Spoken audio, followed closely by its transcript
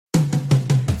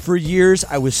For years,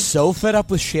 I was so fed up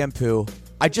with shampoo,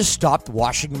 I just stopped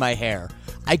washing my hair.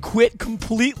 I quit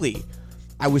completely.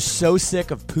 I was so sick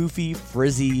of poofy,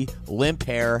 frizzy, limp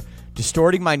hair,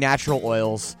 distorting my natural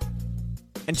oils.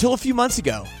 Until a few months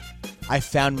ago, I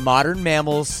found Modern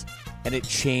Mammals, and it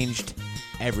changed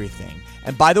everything.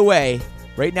 And by the way,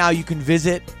 right now you can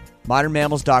visit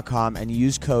modernmammals.com and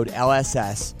use code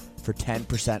LSS for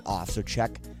 10% off. So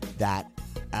check that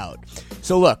out.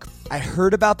 So look, I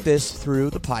heard about this through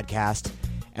the podcast,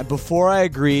 and before I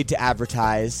agreed to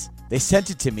advertise, they sent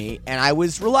it to me, and I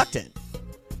was reluctant.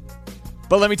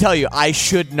 But let me tell you, I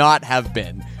should not have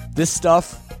been. This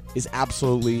stuff is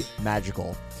absolutely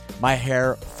magical. My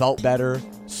hair felt better,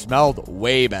 smelled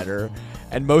way better,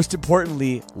 and most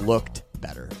importantly, looked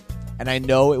better. And I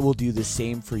know it will do the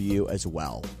same for you as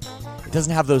well. It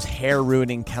doesn't have those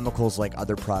hair-ruining chemicals like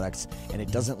other products, and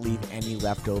it doesn't leave any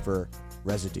leftover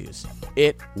residues.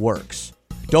 It works.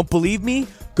 Don't believe me?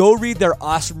 Go read their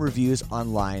awesome reviews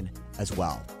online as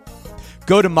well.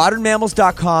 Go to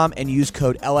modernmammals.com and use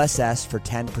code LSS for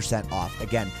 10% off.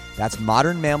 Again, that's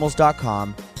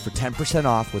modernmammals.com for 10%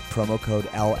 off with promo code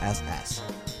LSS.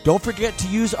 Don't forget to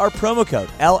use our promo code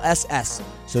LSS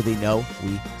so they know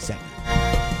we sent you.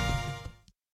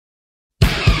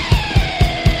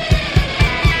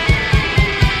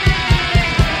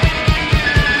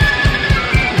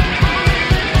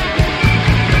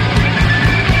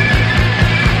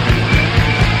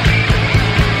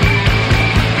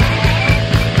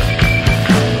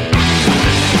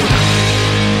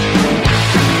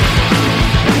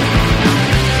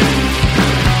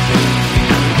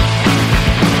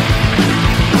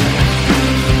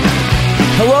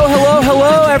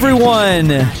 Hello,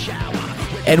 everyone,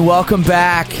 and welcome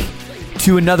back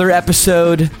to another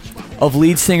episode of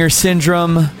Lead Singer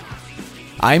Syndrome.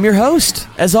 I'm your host,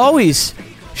 as always,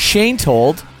 Shane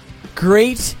Told.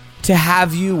 Great to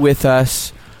have you with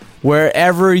us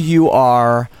wherever you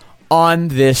are on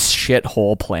this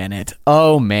shithole planet.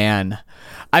 Oh, man.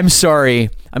 I'm sorry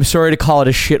to call it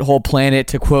a shithole planet,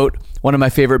 to quote one of my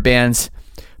favorite bands,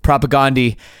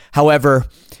 Propagandhi. However,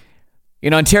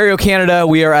 in Ontario, Canada,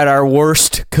 we are at our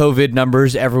worst COVID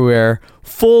numbers everywhere.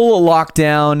 Full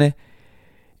lockdown,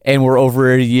 and we're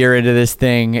over a year into this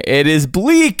thing. It is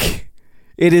bleak.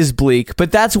 It is bleak.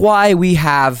 But that's why we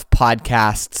have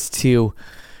podcasts to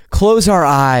close our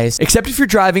eyes. Except if you're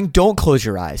driving, don't close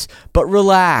your eyes. But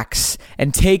relax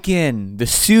and take in the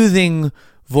soothing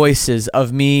voices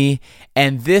of me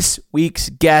and this week's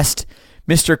guest,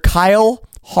 Mr. Kyle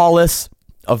Hollis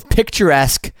of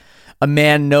Picturesque, a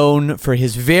man known for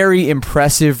his very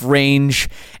impressive range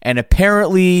and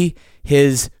apparently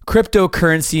his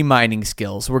cryptocurrency mining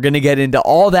skills. We're going to get into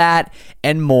all that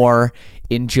and more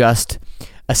in just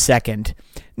a second.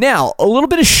 Now, a little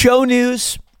bit of show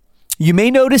news. You may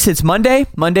notice it's Monday,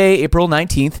 April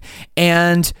 19th,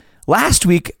 and last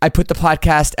week I put the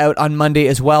podcast out on Monday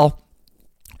as well.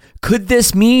 Could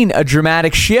this mean a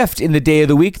dramatic shift in the day of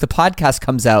the week the podcast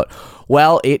comes out?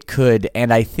 Well, it could,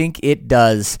 and I think it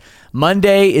does.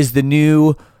 Monday is the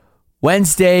new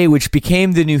Wednesday, which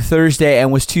became the new Thursday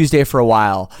and was Tuesday for a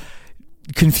while.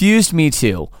 Confused me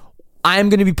too. I'm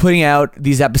going to be putting out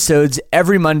these episodes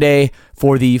every Monday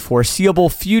for the foreseeable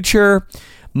future.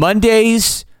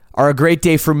 Mondays are a great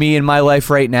day for me in my life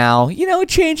right now. You know, it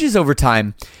changes over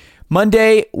time.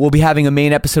 Monday, we'll be having a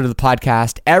main episode of the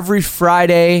podcast. Every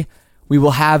Friday, we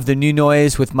will have the new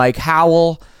noise with Mike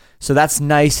Howell. So that's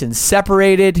nice and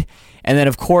separated. And then,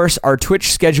 of course, our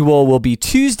Twitch schedule will be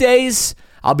Tuesdays.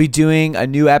 I'll be doing a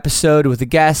new episode with a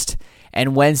guest.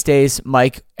 And Wednesdays,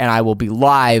 Mike and I will be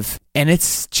live. And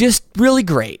it's just really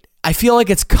great. I feel like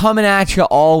it's coming at you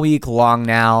all week long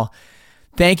now.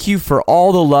 Thank you for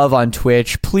all the love on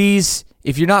Twitch. Please,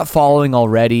 if you're not following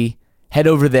already, head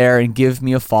over there and give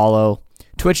me a follow.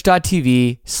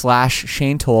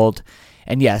 Twitch.tv/Shane Told.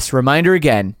 And yes, reminder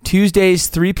again, Tuesdays,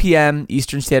 3 p.m.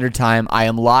 Eastern Standard Time, I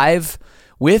am live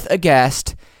with a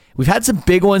guest. We've had some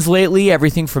big ones lately,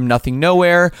 everything from Nothing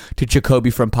Nowhere to Jacoby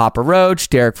from Papa Roach,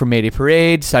 Derek from Mayday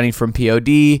Parade, Sonny from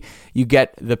POD. You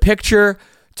get the picture.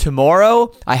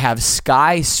 Tomorrow, I have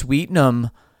Sky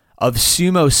Sweetnam of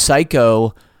Sumo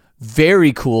Psycho.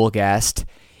 Very cool guest.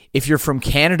 If you're from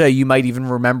Canada, you might even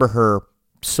remember her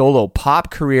solo pop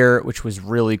career, which was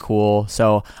really cool.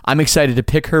 So I'm excited to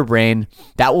pick her brain.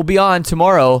 That will be on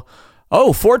tomorrow.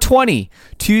 4:20,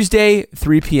 Tuesday,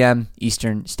 3 p.m.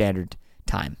 Eastern Standard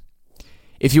Time.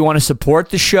 If you want to support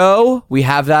the show, we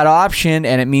have that option,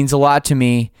 and it means a lot to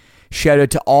me. Shout out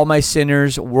to all my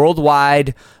sinners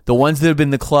worldwide, the ones that have been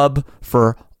in the club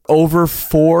for over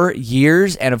 4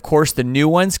 years, and of course the new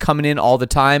ones coming in all the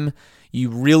time. You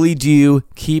really do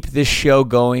keep this show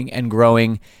going and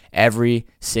growing every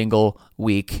single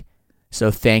week.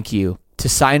 So thank you. To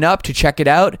sign up, to check it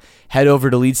out, head over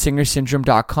to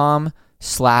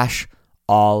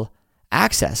leadsingersyndrome.com/all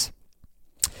access.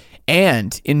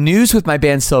 And in news with my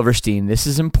band Silverstein, this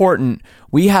is important.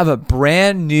 We have a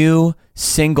brand new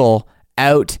single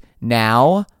out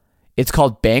now. It's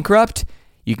called Bankrupt.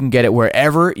 You can get it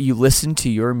wherever you listen to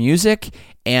your music.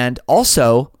 And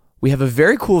also, we have a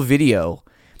very cool video.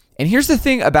 And here's the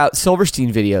thing about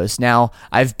Silverstein videos. Now,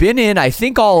 I've been in, I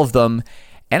think, all of them,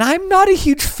 and I'm not a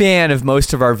huge fan of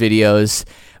most of our videos,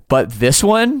 but this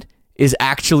one is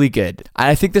actually good.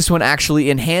 I think this one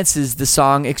actually enhances the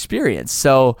song experience.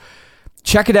 So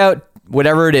check it out,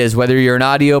 whatever it is, whether you're an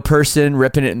audio person,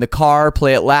 ripping it in the car,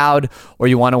 play it loud, or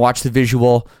you want to watch the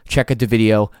visual, check out the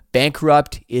video.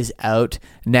 Bankrupt is out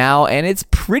now, and it's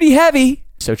pretty heavy,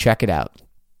 so check it out.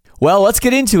 Well, let's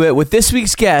get into it with this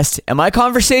week's guest and my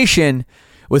conversation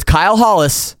with Kyle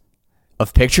Hollis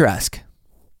of Picturesque.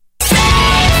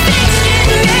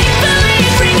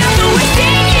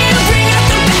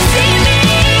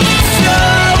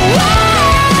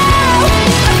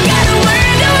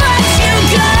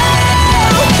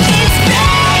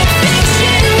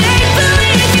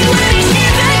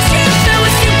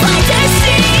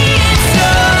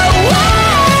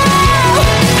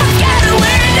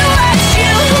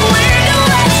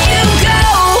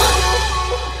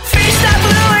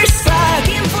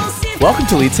 Welcome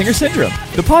to Lead Singer Syndrome,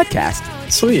 the podcast.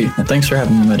 Sweet. Well, thanks for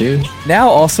having me, my dude. Now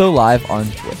also live on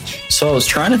Twitch. So I was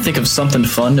trying to think of something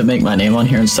fun to make my name on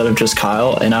here instead of just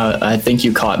Kyle, and I think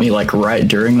you caught me like right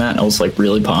during that. I was like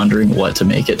really pondering what to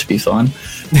make it to be fun.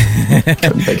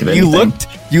 Couldn't think of anything.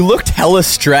 You looked hella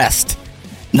stressed.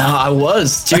 No, I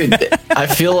was, dude. I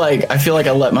feel like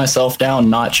I let myself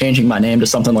down not changing my name to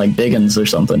something like Biggins or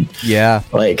something. Yeah.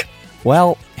 Like,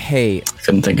 well, hey,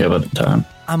 couldn't think of it at the time.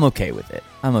 I'm okay with it.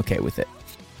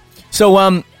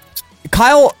 So,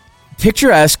 Kyle,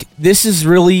 Picturesque, this is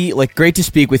really like great to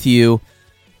speak with you.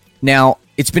 Now,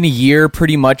 it's been a year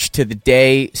pretty much to the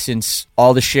day since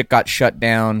all the shit got shut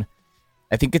down.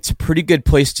 I think it's a pretty good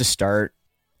place to start.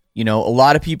 You know, a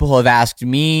lot of people have asked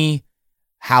me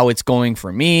how it's going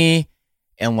for me.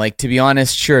 And like, to be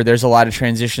honest, sure, there's a lot of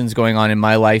transitions going on in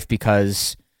my life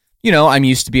because, you know, I'm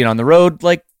used to being on the road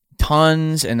like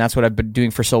tons, and that's what I've been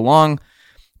doing for so long.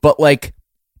 But like,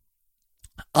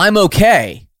 I'm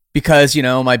okay because, you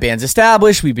know, my band's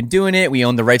established. We've been doing it. We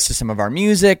own the rights to some of our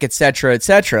music, etc.,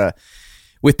 etc.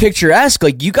 With Picturesque,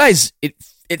 like you guys, it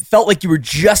felt like you were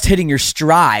just hitting your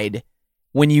stride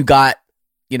when you got,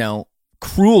 you know,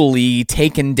 cruelly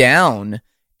taken down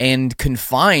and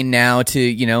confined now to,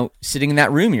 you know, sitting in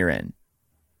that room you're in.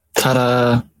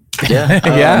 Ta-da. Yeah.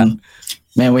 Yeah.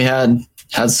 Man, we had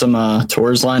some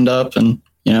tours lined up, and,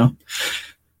 you know,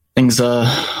 things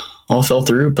all fell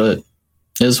through, but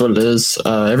it is what it is.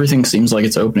 Everything seems like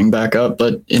it's opening back up,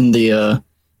 but in the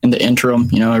interim,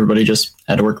 you know, everybody just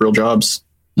had to work real jobs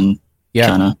and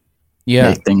kind of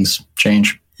make things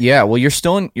change. Yeah, well, you're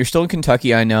still in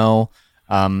Kentucky, I know.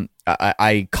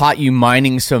 I caught you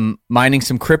mining some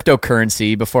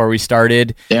cryptocurrency before we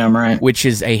started. Damn right. Which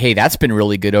is hey, that's been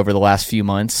really good over the last few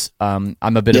months. I'm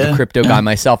a bit of a crypto guy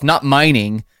myself, not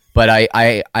mining, but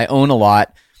I own a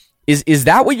lot. Is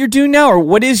that what you're doing now, or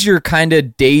what is your kind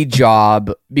of day job?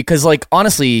 Because like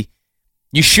honestly,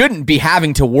 you shouldn't be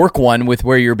having to work one with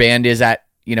where your band is at,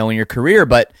 you know, in your career,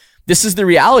 but this is the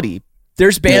reality.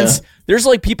 There's bands, there's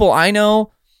like people I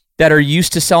know that are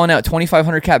used to selling out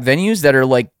 2,500 cap venues that are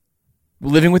like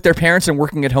living with their parents and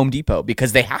working at Home Depot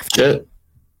because they have to.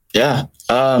 Yeah.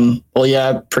 Well, yeah,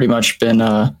 I've pretty much been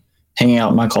hanging out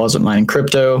in my closet mining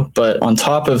crypto, but on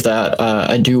top of that,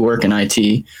 I do work in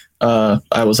IT.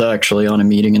 I was actually on a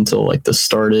meeting until like this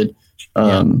started,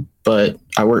 but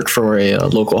I work for a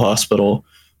local hospital.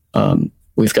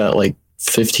 We've got like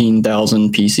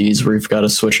 15,000 PCs we've got to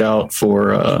switch out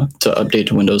for to update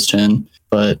to Windows 10,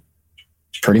 but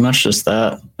pretty much just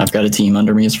that. I've got a team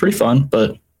under me. It's pretty fun,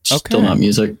 but still not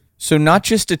music. So not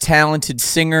just a talented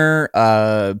singer,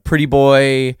 pretty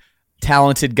boy,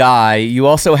 talented guy. You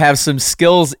also have some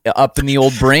skills up in the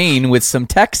old brain with some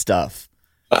tech stuff.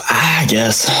 I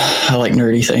guess I like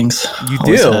nerdy things. You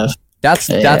do.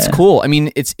 That's cool. I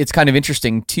mean, it's kind of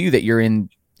interesting too that you're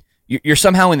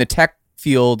somehow in the tech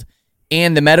field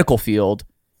and the medical field,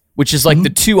 which is like the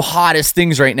two hottest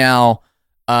things right now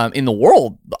in the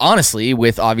world. Honestly,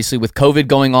 with COVID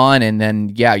going on, and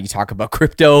then you talk about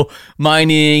crypto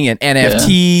mining and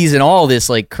NFTs and all this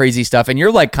like crazy stuff, and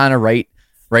you're like kind of right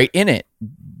in it.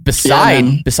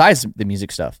 Besides the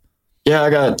music stuff. Yeah,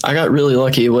 I got really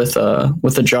lucky with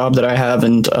the job that I have,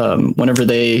 and whenever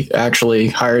they actually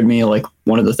hired me, like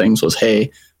one of the things was,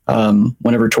 hey,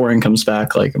 whenever touring comes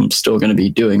back, like I'm still going to be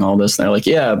doing all this. And they're like,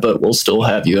 yeah, but we'll still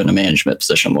have you in a management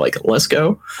position. I'm like, let's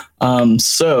go.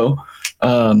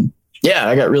 Yeah,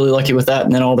 I got really lucky with that,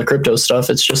 and then all the crypto stuff.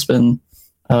 It's just been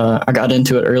I got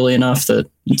into it early enough that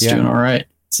it's doing all right.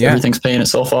 So everything's paying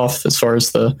itself off as far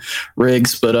as the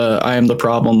rigs, but I am the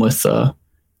problem with the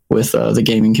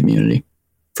gaming community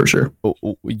for sure.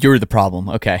 You're the problem.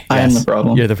 Okay. I am the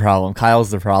problem. You're the problem. Kyle's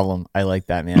the problem. I like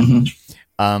that, man.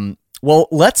 Mm-hmm. Well,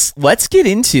 let's get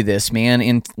into this, man,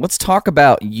 and let's talk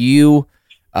about you.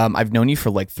 I've known you for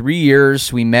like 3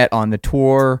 years. We met on the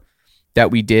tour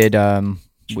that we did.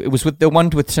 It was with the one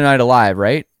with Tonight Alive,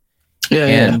 right? Yeah.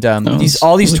 And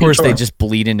all these tours, they just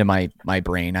bleed into my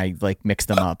brain. I like mix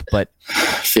them up. But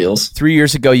feels 3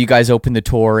 years ago, you guys opened the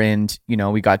tour, and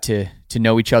we got to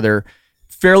know each other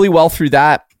fairly well through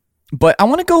that. But I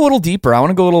want to go a little deeper. I want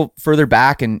to go a little further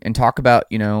back and talk about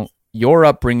your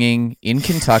upbringing in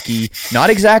Kentucky. Not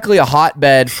exactly a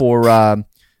hotbed for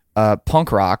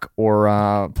punk rock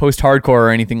or post-hardcore or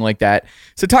anything like that.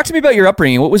 So talk to me about your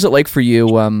upbringing. What was it like for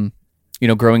you?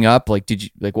 Growing up, like,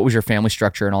 what was your family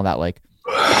structure and all that like?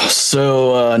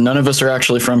 So none of us are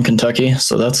actually from Kentucky,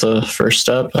 so that's a first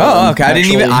step. Oh, okay. I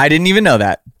didn't even know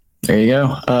that. There you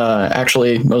go.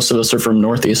 Actually, most of us are from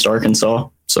Northeast Arkansas,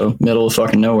 so middle of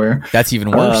fucking nowhere. That's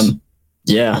even worse.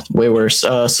 Yeah, way worse.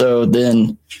 So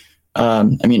then,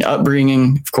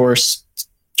 upbringing, of course,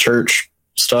 church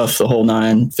stuff, the whole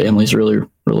nine. Family's really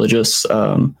religious.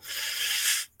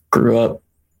 Grew up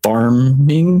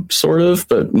farming, sort of,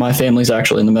 but my family's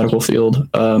actually in the medical field.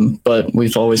 But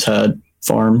we've always had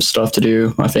farm stuff to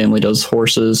do. My family does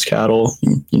horses, cattle,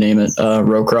 you name it.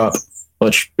 Row crop,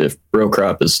 which if row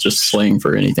crop is just slang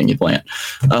for anything you plant.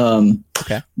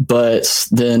 Okay. But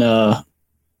then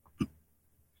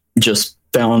just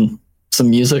found some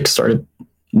music, started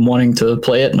wanting to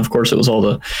play it, and of course it was all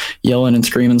the yelling and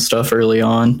screaming stuff early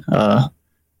on.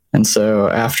 And so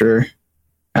after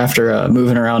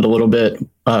moving around a little bit,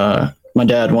 my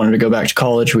dad wanted to go back to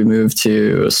college. We moved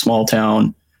to a small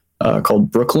town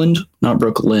called Brookland, not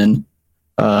Brooklyn,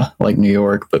 like New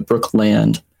York, but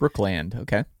Brookland. Brookland,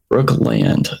 okay.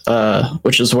 Brookland,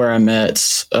 which is where I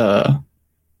met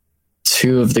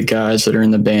two of the guys that are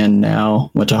in the band now.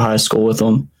 Went to high school with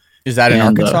them. Is that in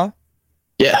Arkansas?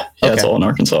 Yeah, okay. It's all in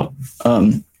Arkansas.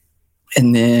 And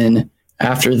then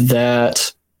after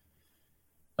that,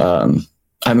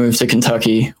 I moved to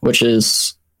Kentucky, which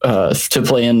is to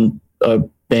play in a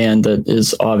band that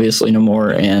is obviously no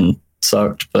more and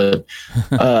sucked. But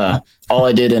all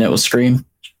I did in it was scream.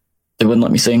 They wouldn't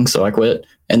let me sing, so I quit.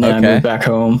 And then I moved back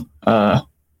home, and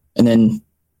then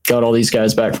got all these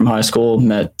guys back from high school,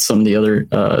 met some of the other,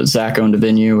 Zach owned a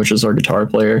venue, which is our guitar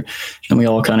player. And we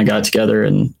all kind of got together,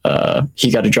 and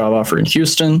he got a job offer in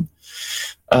Houston.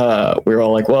 We were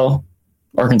all like, well,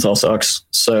 Arkansas sucks,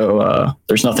 so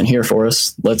there's nothing here for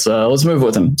us. Let's move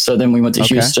with him. So then we went to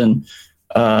Houston,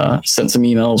 sent some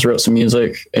emails, wrote some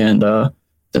music, and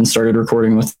then started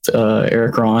recording with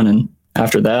Eric Ron. And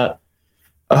after that,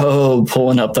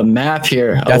 pulling up the map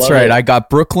here. That's right. I got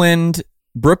Brookland,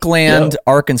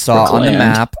 Arkansas on the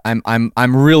map.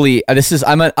 I'm really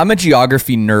I'm a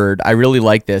geography nerd. I really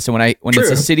like this. And when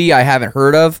it's a city I haven't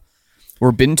heard of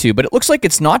or been to, but it looks like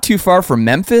it's not too far from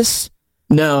Memphis.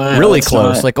 No, really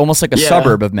close, like almost like a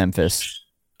suburb of Memphis.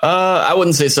 I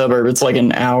wouldn't say suburb. It's like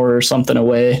an hour or something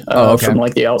away from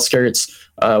like the outskirts.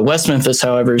 West Memphis,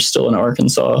 however, is still in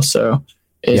Arkansas, so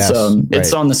it's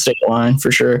it's on the state line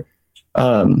for sure.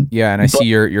 And I see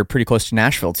you're pretty close to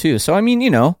Nashville too. So I mean,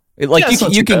 you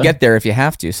can get there if you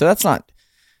have to. So that's not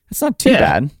too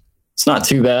bad. It's not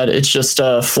too bad. It's just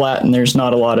flat, and there's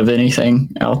not a lot of anything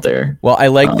out there. Well, I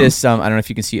like this. I don't know if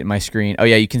you can see it in my screen. Oh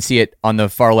yeah, you can see it on the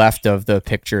far left of the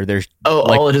picture. There's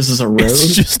all it is a road.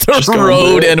 It's just a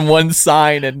road and one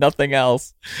sign and nothing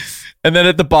else. And then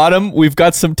at the bottom, we've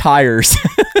got some tires.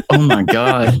 Oh my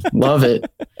God, love it.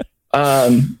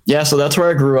 So that's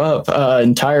where I grew up,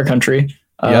 in tire country.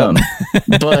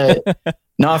 But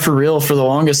not for real. For the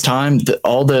longest time,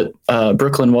 all that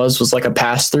Brooklyn was like a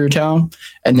pass-through town,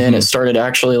 and then it started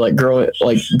actually like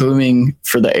booming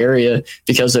for the area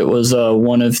because it was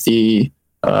one of the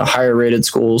higher rated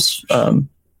schools,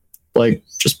 like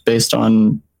just based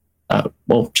on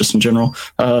just in general,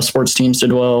 sports teams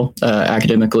did well.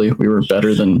 Academically, we were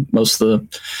better than most of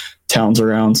the towns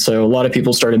around, so a lot of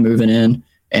people started moving in.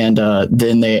 And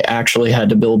then they actually had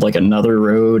to build like another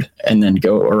road and then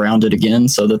go around it again,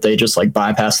 so that they just like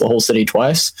bypass the whole city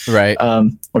twice. Right.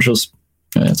 Which was,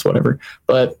 it's whatever.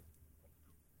 But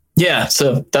yeah,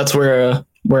 so that's where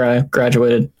where I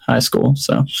graduated high school.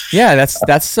 So yeah,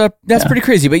 that's pretty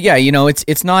crazy. But yeah,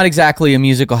 it's not exactly a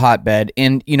musical hotbed.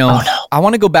 And I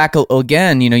want to go back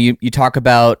again. You talk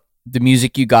about the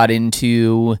music you got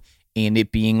into, and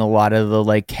it being a lot of the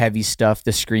like heavy stuff,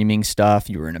 the screaming stuff.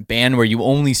 You were in a band where you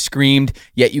only screamed,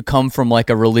 yet you come from like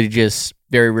a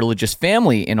very religious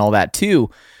family and all that too.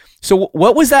 So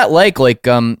what was that like? Like,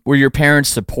 were your parents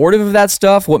supportive of that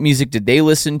stuff? What music did they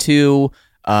listen to?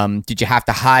 Did you have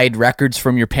to hide records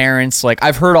from your parents? Like,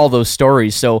 I've heard all those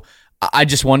stories, so I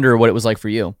just wonder what it was like for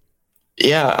you.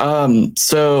 Yeah.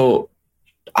 So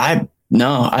I've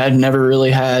never really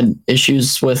had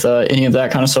issues with any of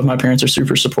that kind of stuff. My parents are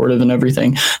super supportive and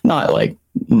everything. Not like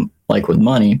with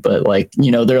money, but like,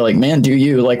 they're like, man, do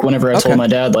you, like, whenever I told my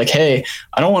dad, like, hey,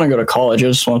 I don't want to go to college, I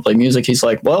just want to play music. He's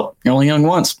like, well, you're only young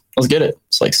once. Let's get it.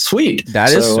 It's like, sweet.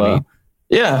 That is sweet.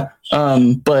 Yeah.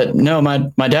 But no,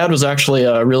 my dad was actually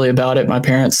really about it. My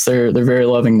parents, they're very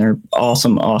loving. They're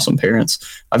awesome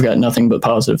parents. I've got nothing but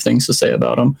positive things to say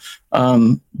about them.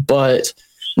 But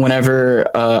whenever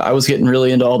I was getting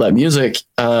really into all that music,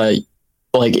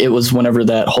 like it was whenever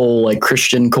that whole like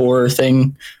Christian core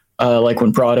thing, like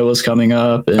when Prada was coming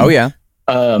up. And,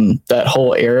 that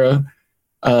whole era.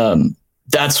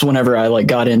 That's whenever I like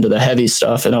got into the heavy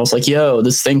stuff, and I was like, yo,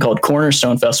 this thing called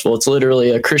Cornerstone Festival, it's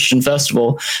literally a Christian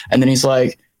festival. And then he's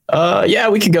like, yeah,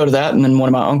 we could go to that. And then one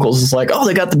of my uncles is like, oh,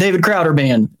 they got the David Crowder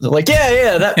band. They're like,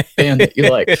 yeah, that band that you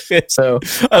like. So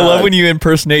I love when you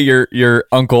impersonate your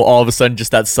uncle, all of a sudden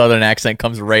just that Southern accent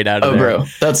comes right out of there. Bro,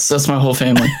 that's my whole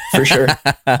family for sure.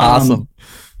 Awesome.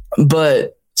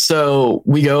 But so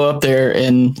we go up there,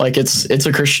 and like it's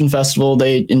a Christian festival.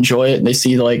 They enjoy it. They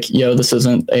see like, yo, this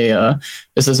isn't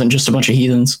just a bunch of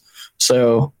heathens.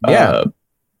 So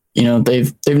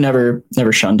they've never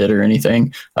shunned it or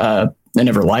anything. They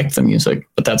never liked the music,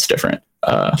 but that's different.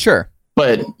 Sure.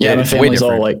 But yeah, my family's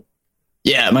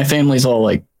all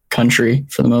like country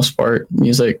for the most part,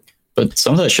 music, but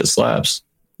some of that shit slaps.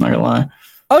 I'm not gonna lie.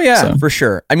 Oh yeah, for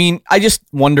sure. I mean, I just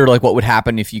wonder like what would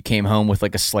happen if you came home with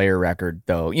like a Slayer record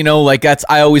though. Like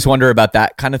I always wonder about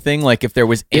that kind of thing. Like if there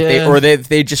was, if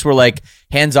they just were like,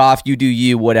 hands off, you do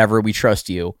you, whatever, we trust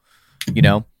you, I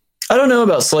don't know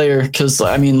about Slayer. Cause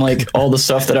I mean, like all the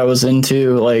stuff that I was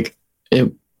into, like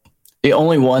the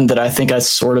only one that I think I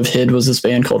sort of hid was this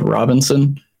band called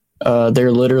Robinson.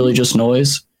 They're literally just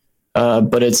noise.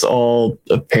 But it's all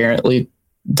apparently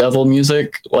devil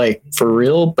music, like for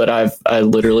real, but I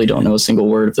literally don't know a single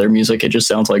word of their music. It just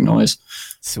sounds like noise.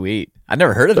 Sweet. I've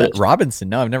never heard of that. Robinson.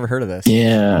 No, I've never heard of this.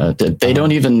 Yeah. They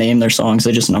don't even name their songs.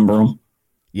 They just number them.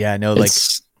 Yeah, no, like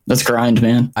that's grind,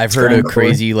 man. I've heard of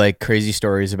crazy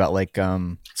stories about like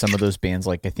some of those bands.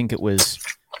 Like I think it was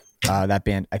that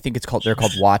band. I think they're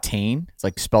called Watain. It's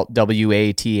like spelled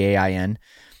Watain.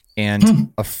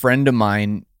 And a friend of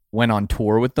mine went on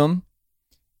tour with them,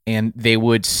 and they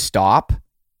would stop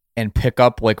and pick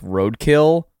up like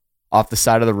roadkill off the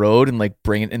side of the road and like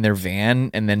bring it in their van,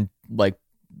 and then like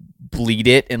bleed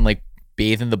it and like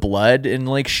bathe in the blood and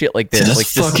like shit like this. That's like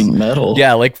fucking metal.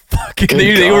 Yeah, like fucking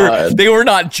they were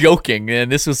not joking, man.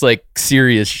 This was like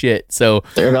serious shit. So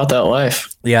they're about that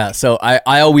life. Yeah. So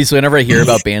I always, whenever I hear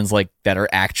about bands like that are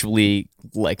actually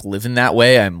like living that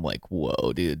way, I'm like,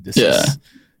 whoa, dude, this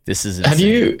is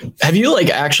insane. Have you like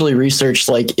actually researched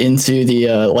like into the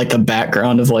like the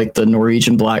background of like the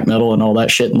Norwegian black metal and all that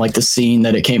shit and like the scene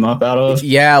that it came up out of?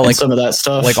 Yeah, like some of that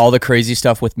stuff, like all the crazy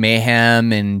stuff with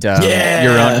Mayhem and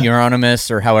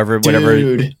Euronymous or however, whatever.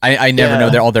 Dude. I never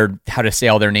know how to say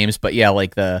all their names, but yeah,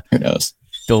 like who knows?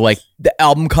 The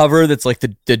album cover that's like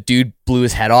the dude blew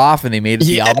his head off and they made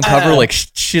the album cover like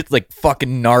shit, like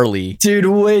fucking gnarly. Dude,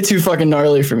 way too fucking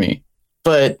gnarly for me.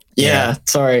 But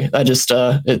sorry, I just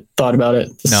thought about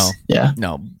it. Yeah.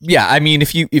 I mean,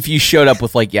 if you showed up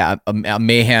with like a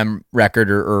Mayhem record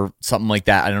or something like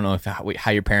that, I don't know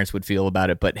how your parents would feel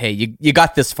about it. But hey, you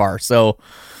got this far, so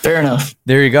fair enough.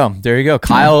 There you go.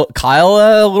 Kyle,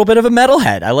 a little bit of a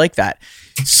metalhead. I like that.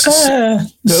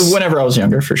 Whenever I was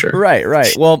younger, for sure.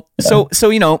 Right. Well, so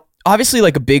obviously,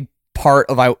 like a big part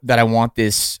of that I want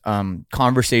this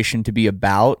conversation to be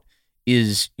about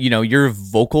is, your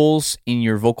vocals in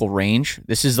your vocal range.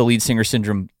 This is the Lead Singer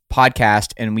Syndrome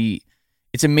podcast, and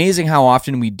it's amazing how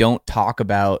often we don't talk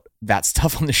about that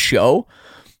stuff on the show.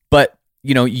 But,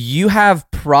 you have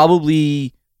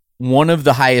probably one of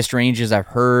the highest ranges I've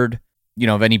heard,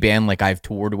 of any band like I've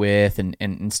toured with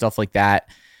and stuff like that.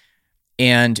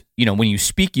 And, when you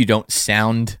speak, you don't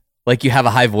sound like you have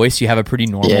a high voice. You have a pretty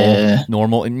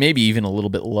normal, and maybe even a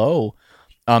little bit low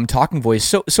talking voice.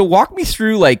 So walk me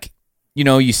through, like,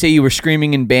 you say you were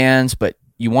screaming in bands, but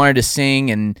you wanted to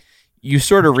sing, and you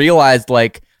sort of realized,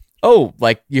 like, oh,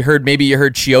 like maybe you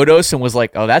heard Chiodos and was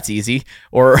like, oh, that's easy,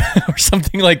 or or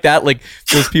something like that. Like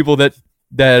those people that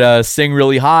sing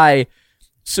really high.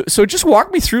 So just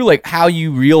walk me through like how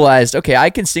you realized, okay, I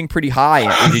can sing pretty high,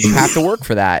 and did you have to work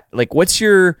for that? Like, what's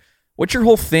your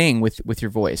whole thing with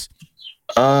your voice?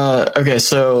 Okay,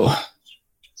 so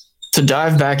to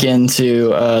dive back into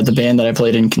the band that I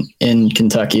played in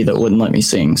Kentucky that wouldn't let me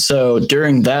sing. So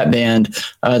during that band,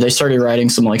 they started writing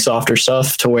some like softer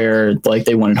stuff to where like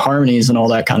they wanted harmonies and all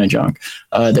that kind of junk.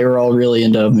 They were all really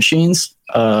into machines.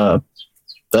 That's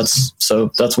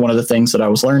one of the things that I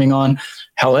was learning on.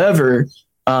 However,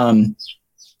 the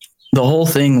whole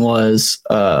thing was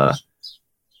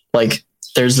like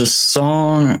there's this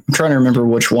song, I'm trying to remember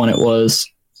which one it was,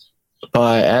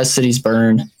 by As Cities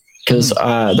Burn, because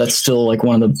that's still like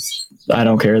I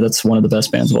don't care, that's one of the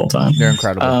best bands of all time. They're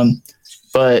incredible.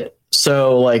 But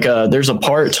so like there's a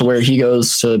part to where he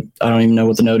goes to, I don't even know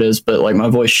what the note is, but like my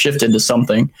voice shifted to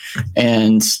something,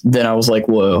 and then I was like,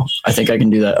 whoa, I think I can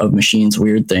do that Of Machines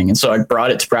weird thing. And so I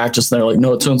brought it to practice, and they're like,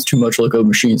 no, it sounds too much like Of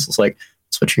Machines. It's like,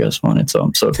 that's what you guys wanted, so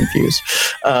I'm so confused.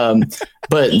 But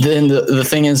then the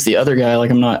thing is, the other guy,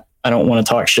 like I don't want to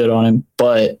talk shit on him,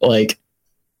 but like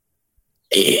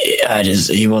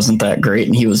he wasn't that great,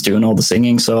 and he was doing all the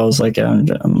singing, so I was like, I'm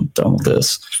done with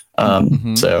this.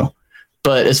 So,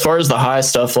 but as far as the high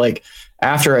stuff, like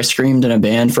after I screamed in a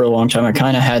band for a long time, I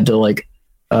kind of had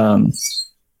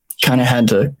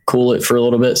to cool it for a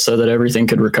little bit so that everything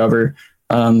could recover,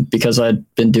 because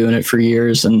I'd been doing it for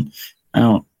years, and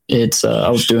I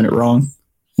was doing it wrong,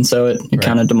 and so it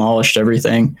kind of demolished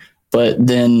everything. But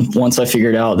then once I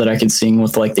figured out that I could sing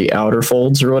with like the outer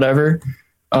folds or whatever,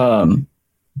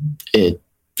 it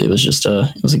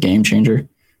was a game changer.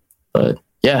 But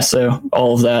yeah, so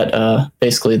all of that,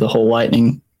 basically the whole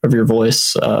lightening of your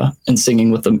voice and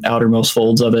singing with the outermost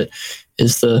folds of it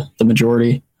is the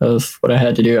majority of what I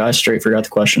had to do. I straight forgot the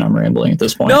question. I'm rambling at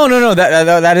this point. No.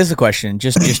 That is the question.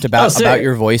 Just about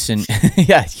your voice, and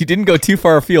yeah, you didn't go too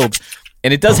far afield.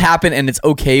 And it does happen, and it's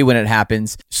okay when it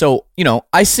happens. So,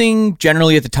 I sing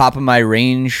generally at the top of my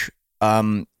range,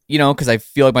 because I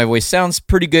feel like my voice sounds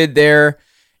pretty good there.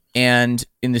 And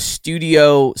in the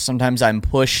studio, sometimes I'm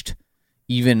pushed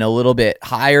even a little bit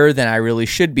higher than I really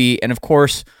should be. And of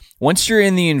course, once you're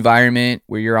in the environment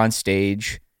where you're on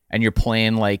stage and you're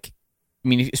playing, like,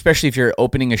 especially if you're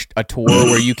opening a tour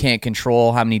where you can't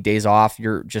control how many days off,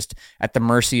 you're just at the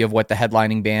mercy of what the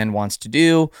headlining band wants to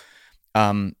do.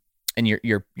 And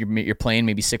you're playing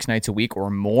maybe 6 nights a week or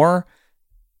more,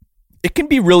 it can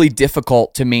be really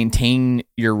difficult to maintain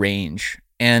your range.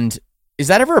 And is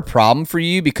that ever a problem for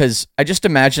you? Because I just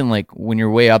imagine, like, when you're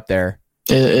way up there,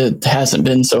 it hasn't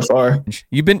been so far.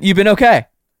 You've been okay.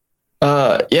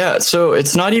 Yeah. So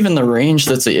it's not even the range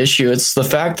that's the issue. It's the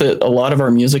fact that a lot of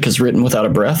our music is written without a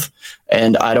breath,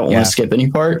 and I don't want to skip any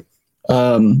part.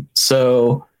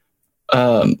 So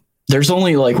there's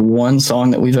only like one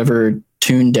song that we've ever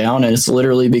tuned down, and it's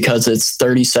literally because it's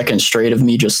 30 seconds straight of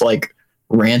me just like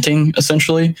ranting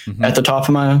essentially at the top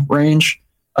of my range.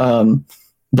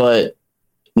 But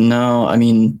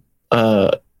no,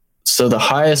 so the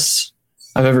highest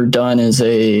I've ever done is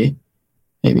a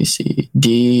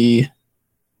D6.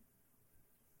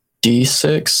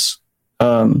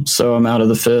 So I'm out of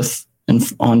the 5th and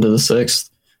onto the 6th,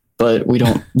 but we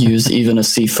don't use even a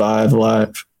C5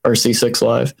 live or C6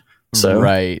 live. So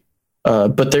right.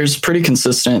 But there's pretty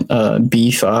consistent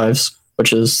B5s,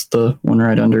 which is the one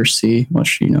right under C,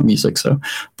 which music. So,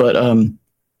 but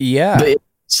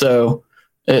so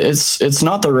it's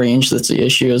not the range that's the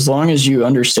issue. As long as you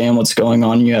understand what's going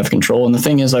on, you have control. And the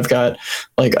thing is, I've got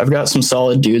some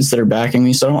solid dudes that are backing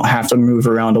me, so I don't have to move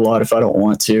around a lot if I don't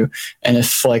want to. And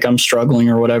if like I'm struggling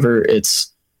or whatever,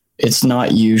 it's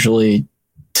not usually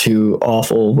too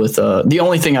awful with the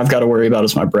only thing I've got to worry about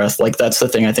is my breath. Like that's the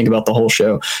thing I think about the whole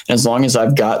show. And as long as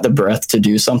I've got the breath to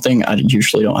do something, I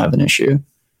usually don't have an issue.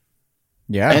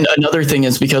 Yeah. And another thing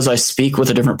is because I speak with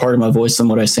a different part of my voice than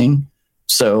what I sing.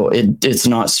 So it's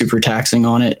not super taxing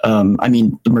on it.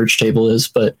 The merch table is,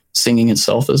 but singing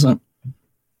itself isn't.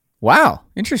 Wow.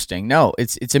 Interesting. No,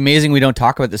 it's amazing we don't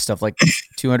talk about this stuff, like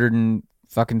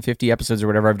 250 episodes or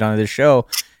whatever I've done of this show.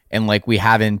 And like, we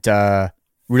haven't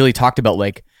really talked about,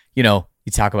 like, you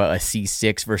talk about a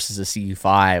C6 versus a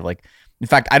C5. Like, in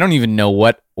fact, I don't even know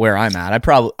where I'm at.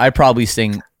 I probably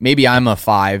sing, maybe I'm a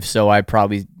 5. So I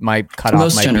probably, my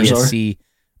cutoff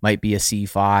might be a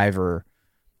C5 or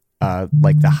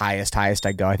like the highest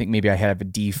I go. I think maybe I have a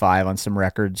D5 on some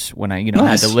records when I,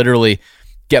 nice. had to literally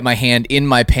get my hand in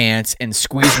my pants and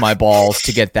squeeze my balls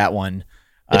to get that one.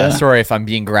 Sorry if I'm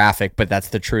being graphic, but that's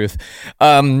the truth.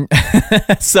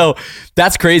 So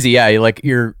that's crazy. Yeah,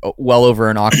 you're well over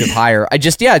an octave higher.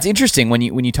 It's interesting when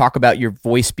you talk about your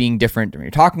voice being different from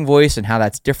your talking voice and how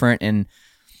that's different. And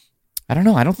I don't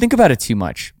know. I don't think about it too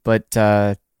much, but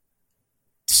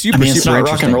super it's not rock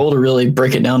interesting. and roll to really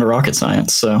break it down to rocket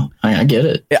science. So I get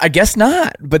it. I guess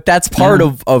not, but that's part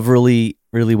of really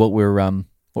what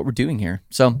we're doing here.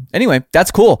 So anyway,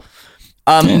 that's cool.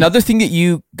 Another thing that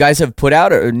you guys have put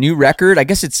out, a new record. I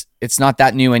guess it's not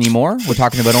that new anymore. We're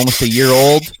talking about almost a year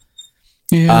old.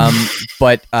 Yeah.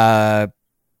 But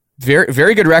very,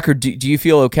 very good record. Do you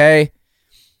feel okay?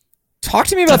 Talk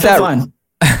to me about that. Fine.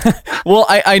 Well,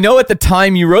 I know at the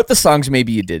time you wrote the songs,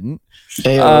 maybe you didn't.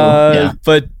 Yeah.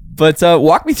 But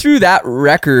walk me through that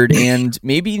record and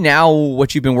maybe now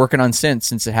what you've been working on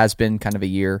since it has been kind of a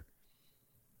year.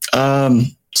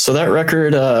 So that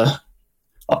record,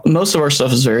 most of our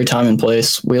stuff is very time and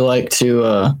place. We like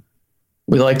to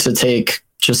take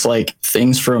just like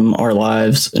things from our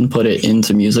lives and put it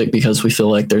into music because we feel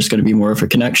like there's going to be more of a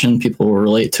connection. People will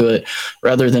relate to it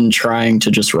rather than trying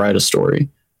to just write a story.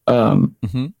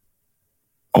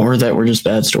 Or that we're just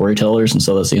bad storytellers. And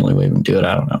so that's the only way we can do it.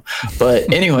 I don't know.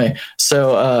 But anyway,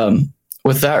 so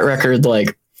with that record,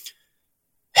 like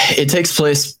it takes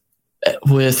place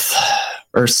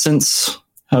since,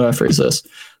 how do I phrase this?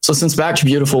 So since Back to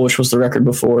Beautiful, which was the record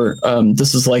before,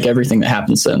 this is like everything that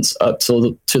happened since up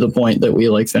to the point that we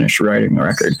like finished writing the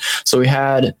record. So we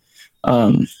had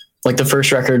like the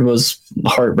first record was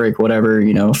heartbreak, whatever,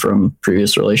 from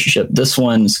previous relationship. This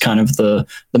one's kind of the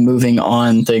moving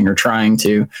on thing or trying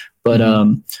to, but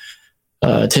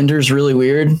Tinder's really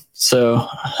weird. So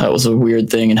that was a weird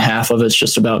thing. And half of it's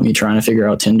just about me trying to figure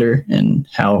out Tinder and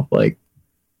how like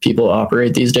people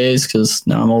operate these days. Cause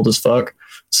now I'm old as fuck.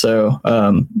 So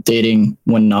dating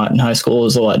when not in high school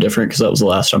is a lot different. Cause that was the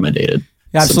last time I dated.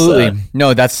 Yeah, absolutely.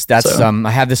 No, that's so.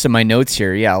 I have this in my notes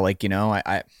here. Yeah. Like,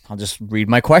 I'll just read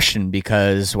my question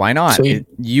because why not?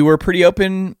 You were pretty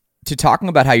open to talking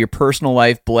about how your personal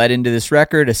life bled into this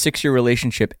record, a 6-year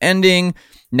relationship ending.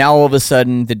 Now, all of a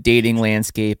sudden the dating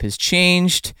landscape has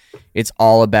changed. It's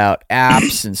all about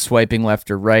apps and swiping left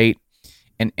or right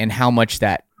and how much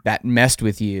that messed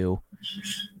with you.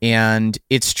 And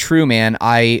it's true, man.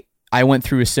 I went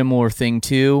through a similar thing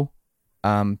too.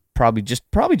 Probably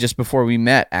just before we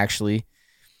met, actually.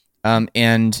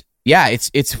 And yeah,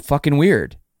 it's fucking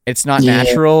weird. It's not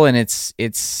natural, and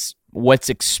it's what's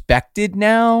expected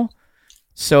now.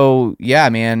 So yeah,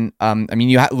 man.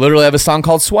 You literally have a song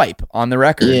called "Swipe" on the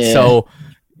record. Yeah. So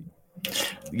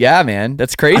yeah, man,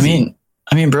 that's crazy.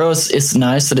 I mean, bro, it's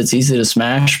nice that it's easy to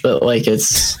smash, but like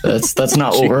that's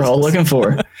not what we're all looking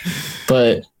for.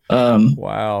 But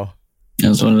wow,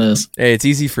 that's what it is. Hey, it's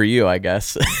easy for you, I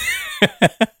guess.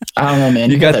 I don't know, man.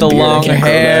 You got the long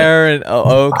hair, and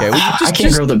okay. Well, I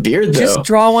can't grow the beard though. Just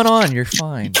draw one on. You're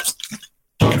fine.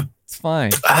 It's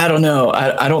fine. I don't know.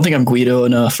 I don't think I'm Guido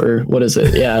enough, or what is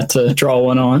it? Yeah, to draw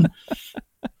one on.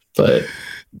 But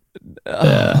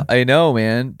yeah, I know,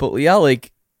 man. But yeah,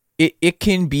 like it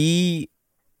can be.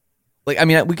 Like,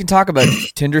 we can talk about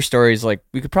Tinder stories. Like,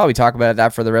 we could probably talk about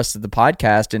that for the rest of the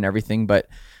podcast and everything. But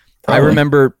probably. I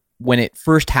remember when it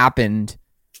first happened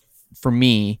for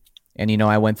me, and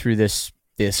I went through this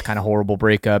kind of horrible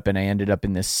breakup, and I ended up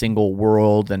in this single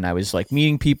world, and I was like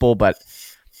meeting people, but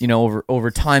over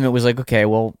time it was like, okay,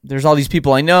 well, there's all these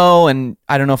people I know, and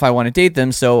I don't know if I want to date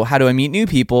them. So how do I meet new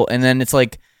people? And then it's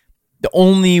like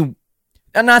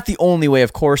not the only way,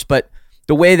 of course, but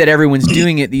the way that everyone's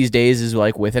doing it these days is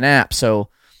like with an app. So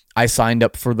I signed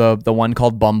up for the one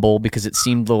called Bumble because it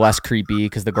seemed a little less creepy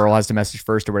because the girl has to message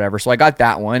first or whatever. So I got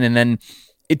that one, and then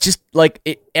it just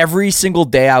every single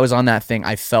day I was on that thing,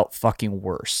 I felt fucking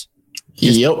worse.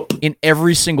 Yep. In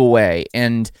every single way.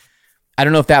 And I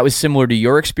don't know if that was similar to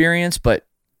your experience, but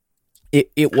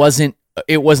it was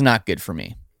not good for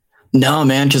me. No,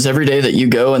 man, because every day that you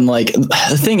go and like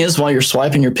the thing is, while you're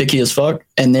swiping, you're picky as fuck,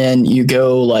 and then you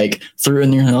go like through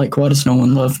and you're like, why does no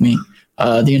one love me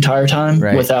the entire time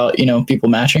without people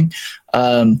matching?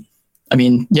 So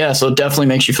it definitely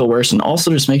makes you feel worse, and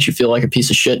also just makes you feel like a piece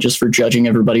of shit just for judging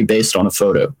everybody based on a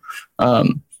photo.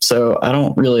 So I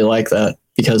don't really like that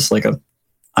because in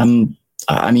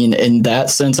that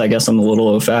sense, I guess I'm a little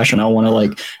old fashioned. I want to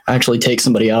like actually take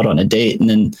somebody out on a date, and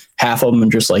then half of them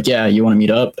are just like, yeah, you want to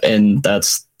meet up. And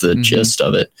that's the gist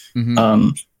of it. Mm-hmm.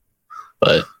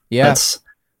 But yeah,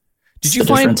 did you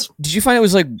find it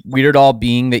was like weird at all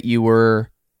being that you were,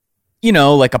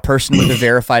 like a person with a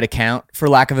verified account, for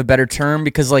lack of a better term,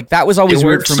 because like that was always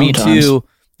weird for me too.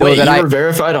 Wait, you were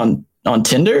verified on On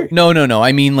Tinder? No.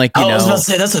 I mean, like, you know. I was about to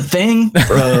say, that's a thing,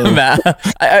 bro.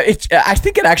 I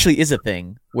think it actually is a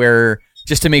thing where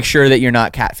just to make sure that you're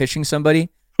not catfishing somebody.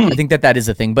 I think that is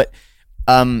a thing, but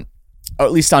or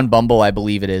at least on Bumble, I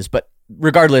believe it is. But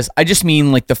regardless, I just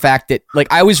mean like the fact that like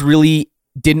I was really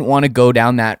didn't want to go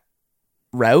down that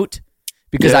route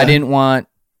because I didn't want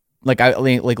like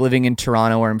living in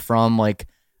Toronto where I'm from, like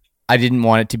I didn't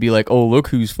want it to be like, oh, look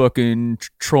who's fucking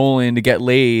trolling to get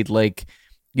laid, like,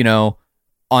 you know,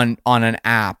 on an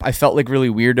app. I felt like really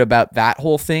weird about that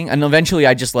whole thing, and eventually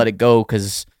I just let it go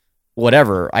because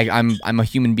whatever. I'm a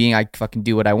human being. I fucking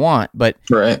do what I want. But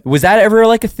was that ever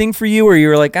like a thing for you, where you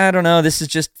were like, I don't know, this is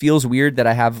just feels weird that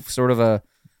I have sort of a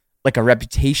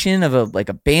reputation of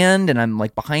a band, and I'm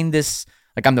like behind this,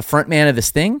 like I'm the front man of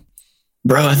this thing?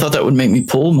 Bro, I thought that would make me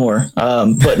pull more.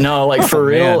 But no, like for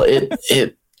real,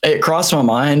 it crossed my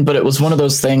mind, but it was one of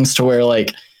those things to where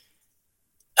like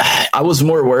I was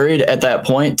more worried at that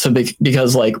point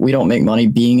because like we don't make money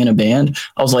being in a band.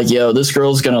 I was like, yo, this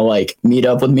girl's gonna like meet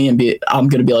up with me and I'm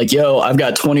gonna be like, yo, I've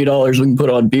got $20 we can put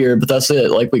on beer, but that's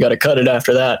it. Like we got to cut it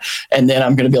after that. And then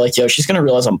I'm gonna be like, yo, she's gonna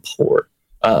realize I'm poor.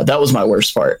 That was my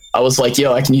worst part. I was like,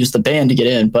 yo, I can use the band to get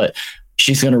in, but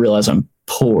she's gonna realize I'm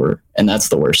poor, and that's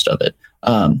the worst of it.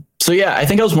 So yeah, I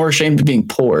think I was more ashamed of being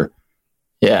poor.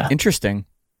 Yeah. Interesting.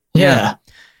 Yeah.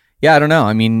 Yeah, I don't know.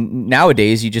 I mean,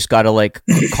 nowadays you just gotta like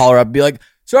call her up and be like,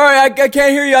 sorry, I can't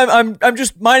hear you. I'm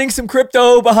just mining some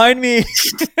crypto behind me.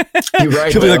 You're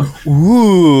right. She'll be like,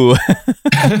 ooh.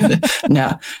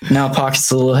 now pocket's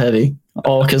a little heavy.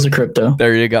 All because of crypto.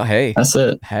 There you go. Hey. That's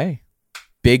it. Hey.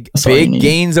 Big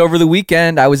gains over the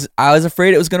weekend. I was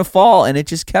afraid it was gonna fall, and it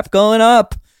just kept going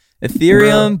up.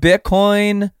 Ethereum,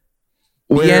 Bitcoin,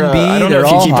 BNB, I don't know they're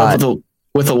if you all keep hot. up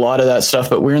with a lot of that stuff,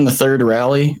 but we're in the third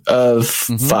rally of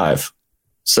 5.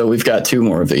 So we've got 2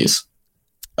 more of these.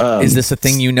 Is this a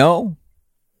thing you know?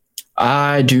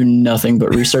 I do nothing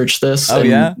but research this.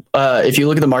 If you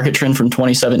look at the market trend from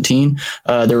 2017,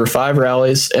 there were 5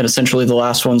 rallies, and essentially the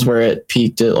last one's where it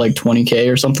peaked at like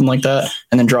 20K or something like that,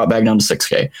 and then dropped back down to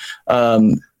 6K.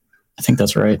 I think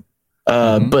that's right.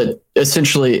 But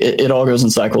essentially it all goes in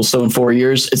cycles. So in 4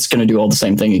 years, it's going to do all the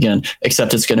same thing again,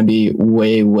 except it's going to be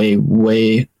way, way,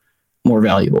 way more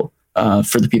valuable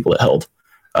for the people that held.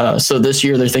 So this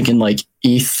year they're thinking like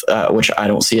ETH, which I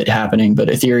don't see it happening, but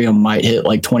Ethereum might hit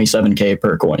like 27K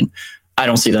per coin. I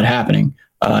don't see that happening.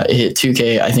 It hit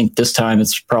 2K. I think this time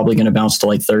it's probably going to bounce to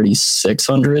like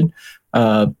 3,600.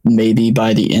 Maybe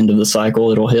by the end of the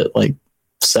cycle, it'll hit like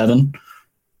 7.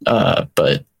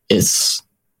 But it's,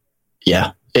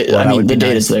 yeah, I mean, the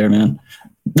data's there, man.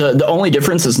 The only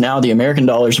difference is now the American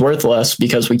dollar is worth less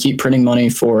because we keep printing money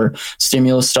for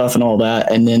stimulus stuff and all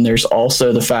that. And then there's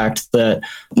also the fact that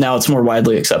now it's more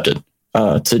widely accepted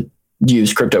to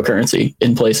use cryptocurrency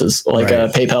in places like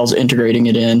PayPal's integrating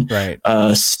it in.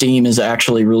 Steam has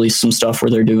actually released some stuff where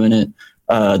they're doing it.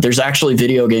 There's actually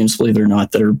video games, believe it or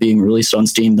not, that are being released on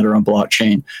Steam that are on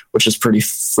blockchain, which is pretty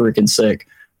freaking sick.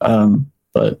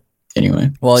 But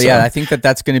anyway. Well, I think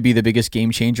that's going to be the biggest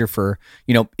game changer for,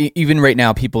 you know, even right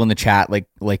now, people in the chat, like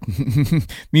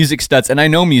Music Stutz, and I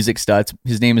know Music Stutz,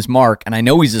 his name is Mark, and I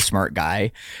know he's a smart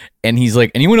guy, and he's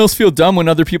like, anyone else feel dumb when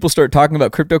other people start talking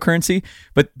about cryptocurrency?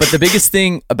 But the biggest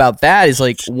thing about that is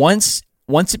like, once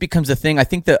it becomes a thing, I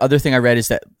think the other thing I read is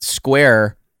that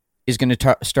Square is going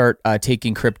to start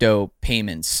taking crypto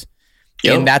payments.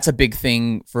 Yep. And that's a big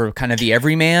thing for kind of the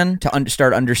everyman to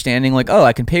start understanding, like, oh,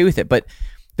 I can pay with it. But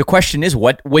the question is,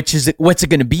 what's it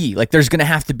going to be? Like, there's going to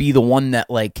have to be the one that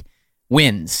like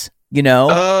wins, you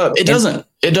know? It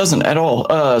doesn't at all.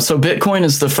 So Bitcoin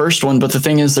is the first one, but the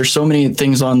thing is, there's so many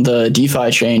things on the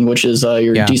DeFi chain, which is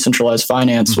your decentralized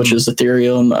finance, which is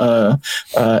Ethereum,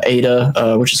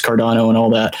 ADA, which is Cardano and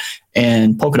all that,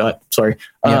 and Polkadot. Sorry.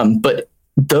 But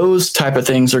those type of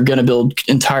things are going to build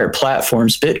entire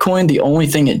platforms. Bitcoin, the only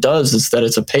thing it does is that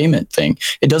it's a payment thing.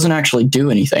 It doesn't actually do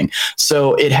anything.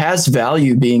 So it has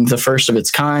value being the first of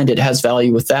its kind. It has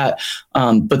value with that.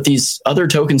 But these other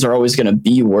tokens are always going to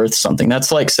be worth something.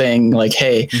 That's like saying like,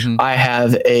 hey, I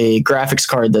have a graphics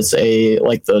card that's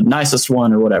like the nicest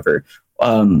one or whatever.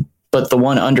 But the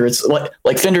one under it's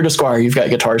like Fender to Squire, you've got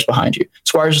guitars behind you.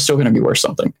 Squires are still going to be worth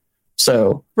something.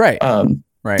 So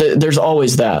there's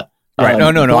always that. Right. No.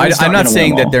 I'm not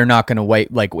saying that they're not going to wipe,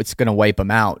 like it's going to wipe them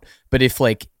out. But if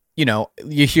like, you know,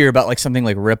 you hear about like something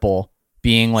like Ripple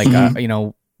being like, you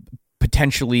know,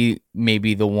 potentially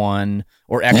maybe the one,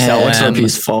 or XLM. XRP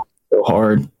is falling so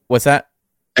hard. What's that?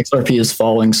 XRP is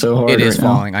falling so hard. It is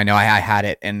falling. I know. I had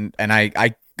it and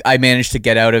I managed to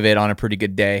get out of it on a pretty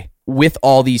good day. With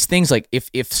all these things, like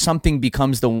if something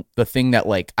becomes the thing that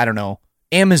like, I don't know,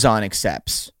 Amazon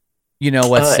accepts,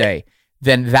 let's say,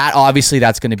 then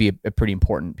that's going to be a pretty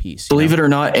important piece. Believe it or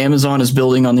not, Amazon is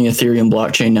building on the Ethereum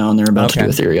blockchain now, and they're about to do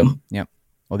Ethereum. Yep.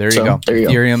 Well, there you go.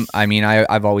 Ethereum. I mean,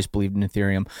 I've always believed in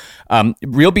Ethereum.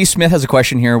 Real B Smith has a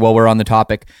question here while we're on the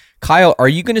topic. Kyle, are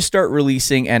you going to start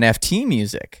releasing NFT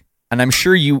music? And I'm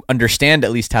sure you understand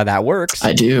at least how that works.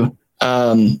 I do.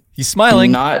 He's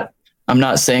smiling. I'm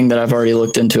not saying that I've already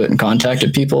looked into it and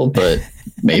contacted people, but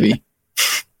maybe.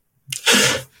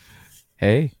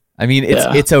 Hey, I mean,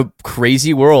 it's a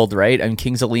crazy world, right? I mean,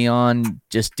 Kings of Leon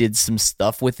just did some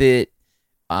stuff with it.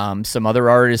 Some other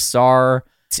artists are.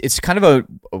 It's kind of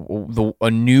a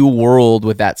new world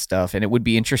with that stuff, and it would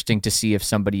be interesting to see if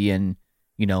somebody in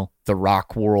the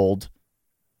rock world,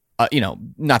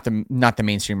 not the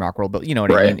mainstream rock world, but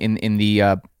what I mean, in the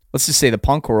let's just say the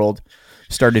punk world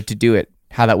started to do it,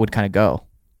 how that would kind of go.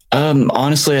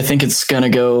 Honestly, I think it's gonna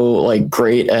go like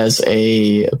great as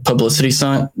a publicity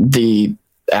stunt. The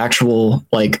actual,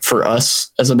 like, for us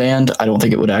as a band, I don't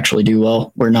think it would actually do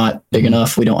well. We're not big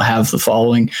enough. We don't have the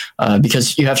following,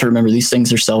 because you have to remember these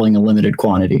things are selling a limited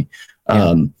quantity.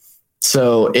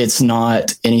 So it's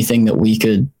not anything that we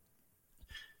could,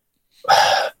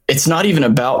 it's not even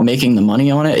about making the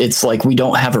money on it. It's like, we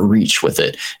don't have a reach with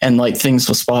it. And like things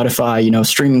with Spotify,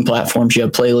 streaming platforms, you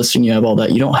have playlists and you have all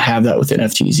that. You don't have that with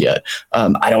NFTs yet.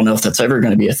 I don't know if that's ever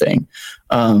going to be a thing.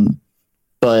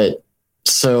 But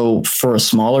so for a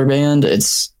smaller band,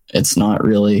 it's not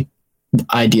really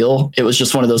ideal. It was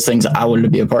just one of those things I wanted to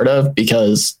be a part of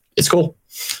because it's cool.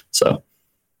 So.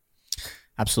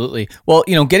 Absolutely. Well,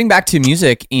 getting back to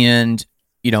music and,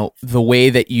 the way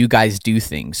that you guys do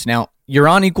things. Now, you're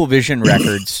on Equal Vision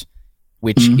Records,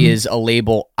 which is a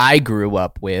label I grew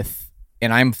up with,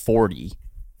 and I'm 40.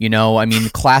 I mean,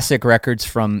 classic records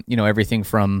from, everything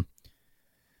from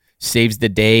Saves the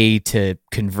Day to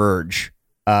Converge.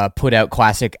 Put out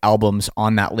classic albums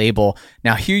on that label.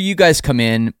 Now, here you guys come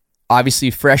in,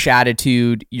 obviously fresh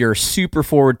attitude. You're super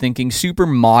forward thinking, super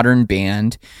modern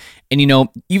band. And,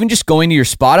 even just going to your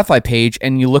Spotify page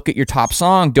and you look at your top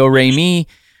song, Do Re Mi,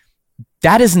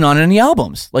 that isn't on any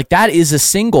albums. Like, that is a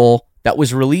single that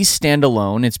was released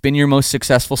standalone. It's been your most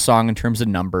successful song in terms of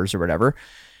numbers or whatever.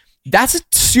 That's a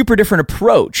super different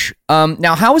approach.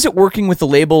 Now, how is it working with a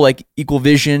label like Equal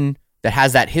Vision that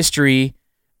has that history?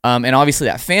 And obviously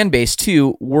that fan base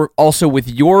too, work also with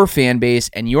your fan base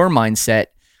and your mindset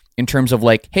in terms of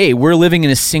like, hey, we're living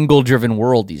in a single driven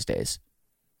world these days.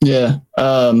 Yeah.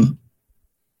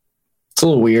 It's a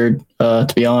little weird,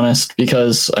 to be honest,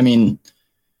 because I mean,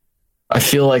 I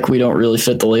feel like we don't really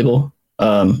fit the label.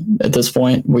 At this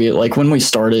point, when we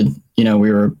started, we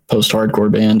were a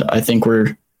post-hardcore band. I think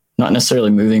we're not necessarily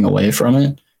moving away from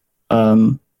it.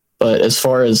 But as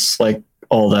far as like,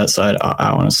 all that side, I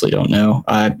honestly don't know.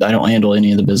 I don't handle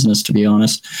any of the business, to be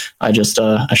honest. I just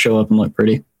I show up and look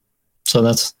pretty. So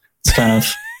that's kind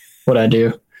of what I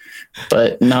do.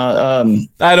 But no,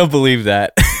 I don't believe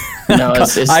that. No,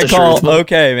 it's I the call truth.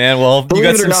 okay, man. Well, you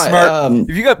got some smart.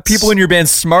 If you got people in your band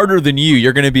smarter than you,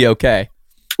 you're going to be okay.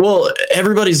 Well,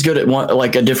 everybody's good at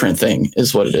like a different thing,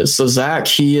 is what it is. So Zach,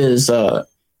 he's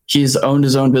owned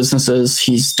his own businesses.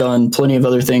 He's done plenty of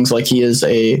other things. Like he is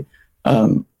a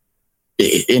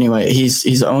anyway,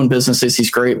 he's owned businesses. He's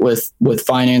great with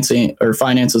financing or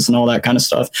finances and all that kind of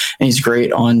stuff. And he's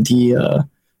great on the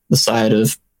side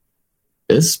of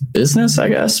business, I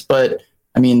guess. But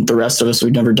I mean, the rest of us,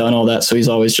 we've never done all that. So he's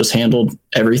always just handled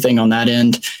everything on that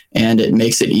end, and it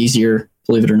makes it easier,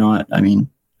 believe it or not. I mean,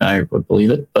 I would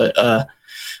believe it, but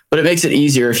it makes it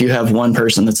easier if you have one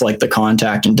person that's like the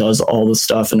contact and does all the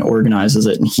stuff and organizes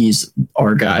it. And he's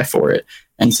our guy for it.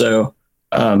 And so,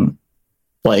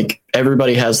 like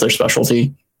everybody has their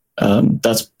specialty.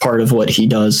 That's part of what he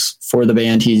does for the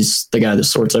band. He's the guy that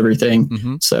sorts everything.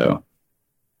 Mm-hmm. So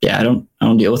yeah, I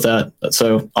don't deal with that.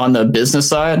 So on the business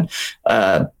side,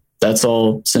 that's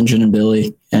all Sinjin and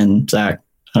Billy and Zach.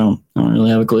 I don't really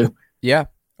have a clue. Yeah.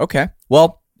 Okay.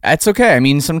 Well, that's okay. I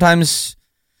mean, sometimes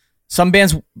some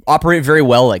bands operate very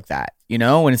well like that,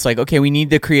 when it's like, okay, we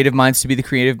need the creative minds to be the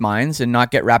creative minds and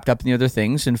not get wrapped up in the other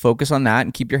things and focus on that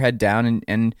and keep your head down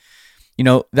and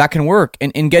that can work.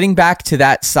 And getting back to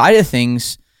that side of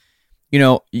things,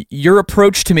 your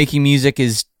approach to making music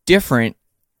is different.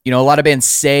 A lot of bands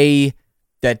say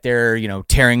that they're,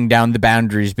 tearing down the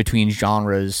boundaries between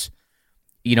genres,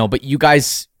 but you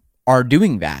guys are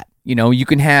doing that. You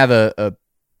can have a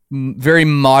very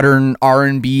modern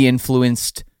R&B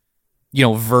influenced,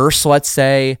 verse, let's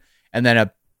say, and then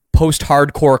a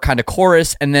post-hardcore kind of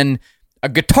chorus, and then a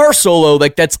guitar solo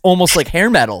like that's almost like hair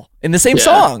metal in the same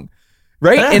song.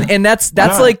 Right. Yeah. And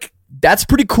that's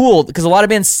pretty cool because a lot of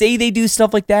bands say they do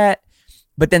stuff like that,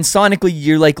 but then sonically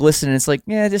you're like listening, it's like,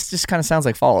 yeah, this just kind of sounds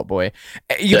like Fall Out Boy.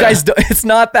 You guys, it's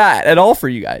not that at all for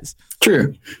you guys.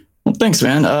 True. Well, thanks,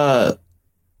 man.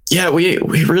 Yeah, we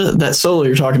really, that solo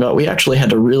you're talking about, we actually had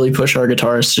to really push our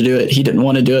guitarist to do it. He didn't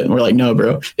want to do it. And we're like, no,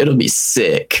 bro, it'll be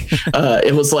sick.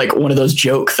 It was like one of those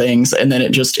joke things. And then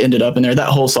it just ended up in there. That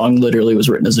whole song literally was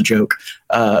written as a joke,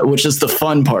 which is the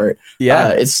fun part.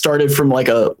 Yeah. It started from like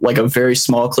a very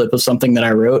small clip of something that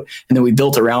I wrote. And then we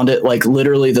built around it, like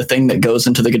literally the thing that goes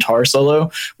into the guitar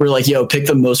solo. We're like, yo, pick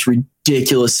the most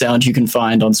ridiculous sound you can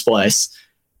find on Splice.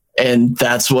 And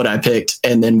that's what I picked.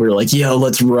 And then we're like, yo,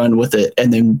 let's run with it.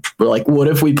 And then we're like, what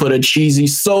if we put a cheesy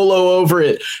solo over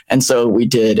it? And so we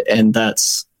did. And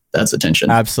that's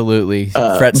attention. Absolutely.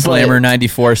 Fret Slammer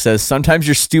 94 says, sometimes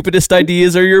your stupidest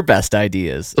ideas are your best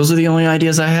ideas. Those are the only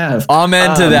ideas I have.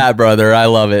 Amen to that, brother. I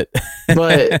love it.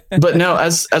 but no,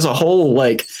 as a whole,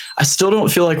 like, I still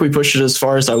don't feel like we pushed it as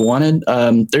far as I wanted.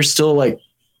 There's still like,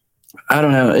 I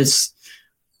don't know.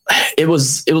 It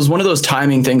was one of those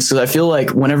timing things, because I feel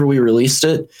like whenever we released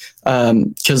it,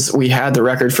 because we had the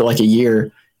record for like a year,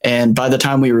 and by the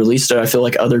time we released it, I feel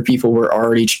like other people were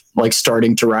already like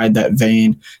starting to ride that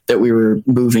vein that we were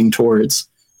moving towards.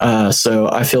 So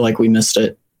I feel like we missed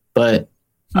it, but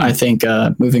I think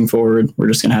moving forward, we're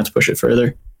just gonna have to push it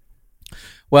further.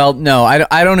 Well, no,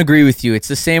 I don't agree with you. It's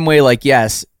the same way. Like,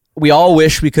 yes, we all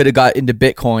wish we could have got into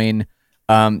Bitcoin,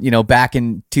 back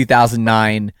in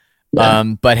 2009. Yeah.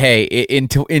 But hey, in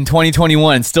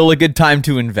 2021, still a good time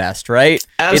to invest, right?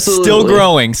 Absolutely. It's still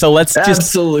growing. So let's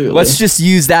just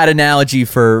use that analogy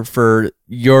for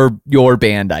your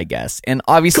band, I guess. And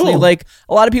obviously, like,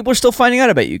 a lot of people are still finding out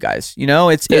about you guys.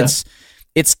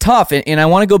 It's tough. And I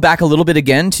want to go back a little bit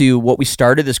again to what we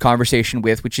started this conversation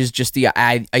with, which is just the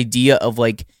idea of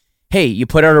like, hey, you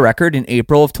put out a record in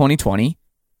April of 2020.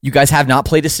 You guys have not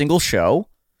played a single show.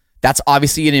 That's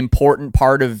obviously an important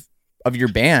part of your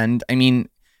band. I mean,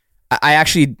 I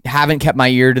actually haven't kept my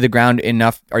ear to the ground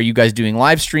enough. Are you guys doing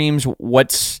live streams?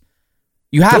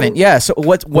 You haven't? Yeah. So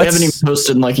we haven't even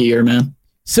posted in like a year, man.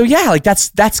 So yeah, like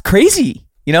that's crazy.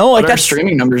 Like our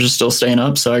streaming numbers are still staying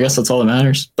up. So I guess that's all that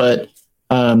matters. But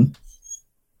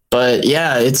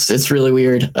yeah, it's really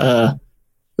weird.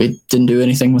 We didn't do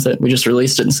anything with it. We just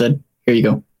released it and said, here you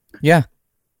go. Yeah.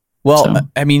 Well, so,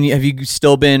 I mean, have you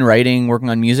still been working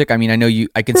on music? I mean, I know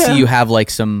I can see you have like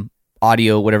some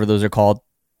audio, whatever those are called.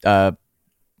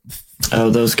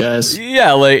 Those guys.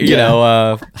 Yeah, like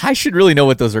I should really know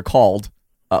what those are called.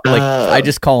 I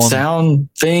just call them sound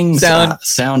things,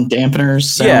 sound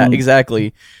dampeners. Yeah,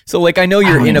 exactly. So like, I know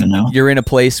you're in a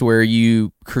place where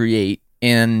you create,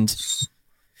 and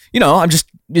I'm just,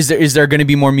 is there going to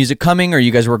be more music coming? Are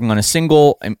you guys working on a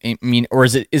single? I mean, or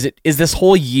is this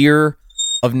whole year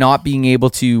of not being able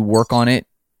to work on it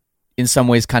in some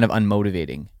ways kind of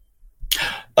unmotivating?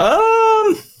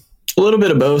 A little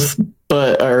bit of both,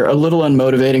 or a little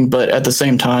unmotivating, but at the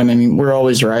same time, I mean, we're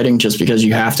always writing just because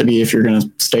you have to be if you're going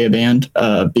to stay a band,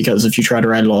 because if you try to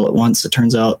write it all at once, it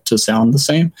turns out to sound the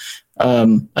same. I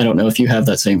don't know if you have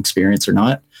that same experience or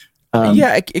not.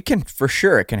 Yeah, it can, for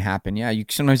sure. It can happen. Yeah.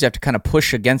 Sometimes you have to kind of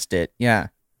push against it. Yeah.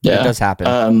 It does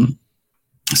happen.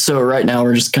 So right now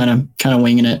we're just kind of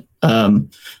winging it.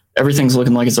 Everything's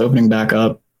looking like it's opening back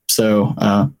up.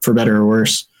 So, for better or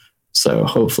worse. So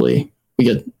hopefully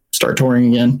we start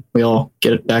touring again. We all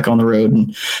get it back on the road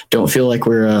and don't feel like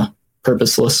we're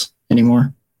purposeless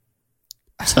anymore.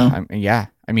 So yeah,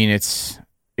 I mean, it's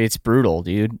brutal,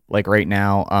 dude. Like right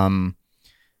now,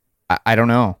 I don't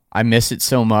know. I miss it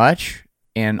so much.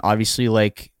 And obviously,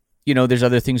 like, there's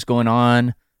other things going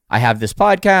on. I have this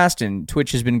podcast, and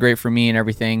Twitch has been great for me and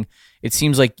everything. It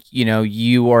seems like,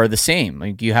 you are the same.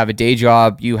 Like, you have a day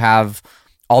job, you have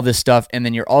all this stuff, and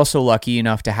then you're also lucky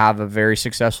enough to have a very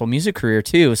successful music career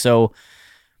too. So,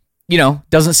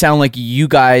 doesn't sound like you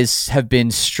guys have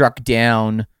been struck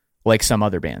down like some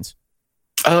other bands.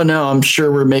 Oh no, I'm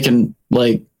sure we're making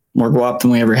like more guap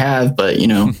than we ever have, but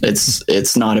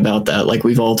it's not about that. Like,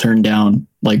 we've all turned down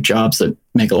like jobs that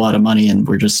make a lot of money, and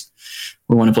we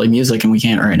want to play music and we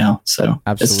can't right now. So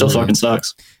Absolutely. It still fucking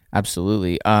sucks.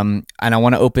 Absolutely. And I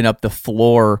want to open up the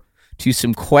floor to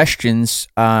some questions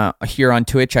here on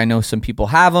Twitch. I know some people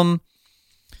have them.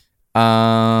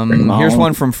 Here's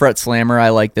one from Fret Slammer. I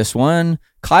like this one.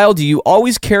 Kyle, do you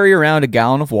always carry around a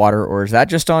gallon of water, or is that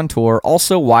just on tour?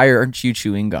 Also, why aren't you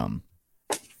chewing gum?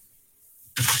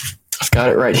 I've got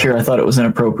it right here. I thought it was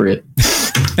inappropriate.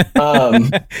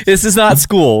 This is not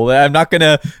school. I'm not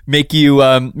gonna make you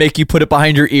put it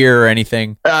behind your ear or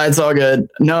anything. It's all good.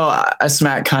 No, I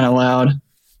smack kind of loud.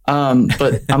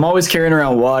 But I'm always carrying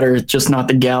around water, just not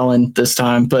the gallon this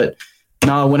time. But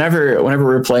No, whenever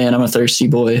we're playing, I'm a thirsty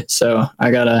boy, so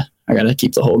I gotta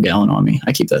keep the whole gallon on me.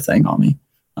 I keep that thing on me.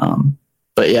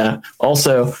 But yeah,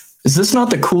 also, is this not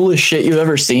the coolest shit you've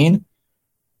ever seen?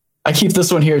 I keep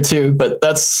this one here too, but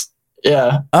that's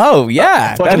yeah. Oh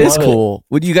yeah, that is cool.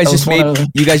 Would you guys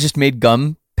you just made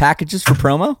gum packages for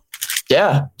promo?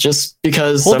 Yeah, just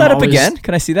because. Hold that up again.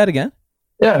 Can I see that again?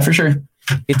 Yeah, for sure.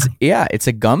 It's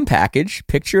a gum package,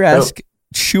 picturesque. Oh.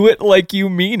 Chew it like you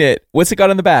mean it. What's it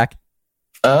got on the back?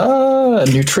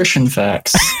 Nutrition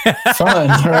facts. Fun,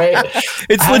 right?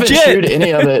 It's I legit. haven't chewed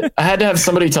any of it. I had to have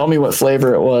somebody tell me what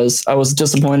flavor it was. I was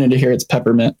disappointed to hear it's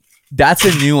peppermint. That's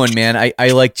a new one, man. I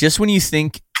like just when you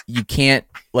think you can't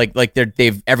like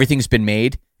they've everything's been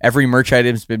made, every merch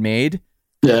item's been made.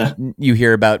 Yeah, you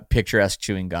hear about picturesque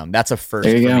chewing gum. That's a first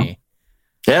for me.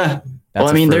 Yeah. Well,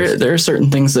 I mean, there are certain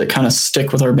things that kind of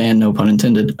stick with our band, no pun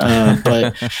intended.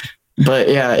 But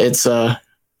yeah, it's I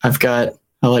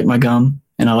like my gum.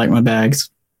 And I like my bags,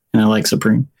 and I like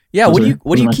Supreme. Yeah, what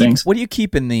do you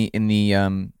keep in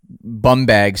the bum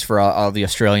bags for all the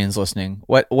Australians listening?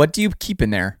 What do you keep in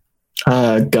there?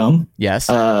 Gum. Yes.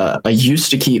 I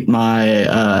used to keep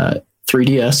my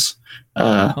 3DS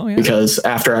because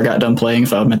after I got done playing,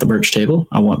 if I'm at the merch table,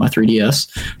 I want my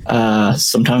 3DS.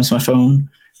 Sometimes my phone.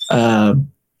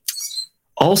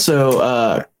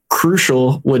 Also,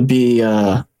 crucial would be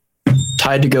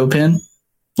Tide to Go pin.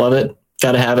 Love it.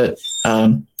 Gotta have it.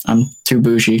 I'm too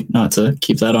bougie not to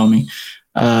keep that on me.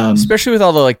 Especially with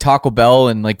all the like Taco Bell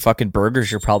and like fucking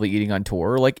burgers you're probably eating on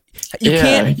tour. Like you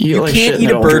can't eat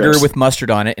a burger with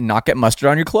mustard on it and not get mustard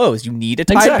on your clothes. You need a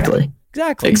Tide.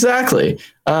 Exactly.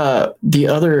 What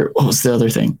was the other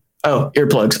thing? Oh,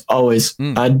 earplugs. Always.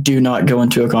 I do not go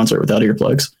into a concert without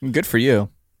earplugs. Good for you.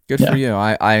 For you.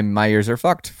 My ears are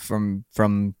fucked from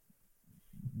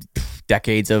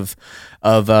decades of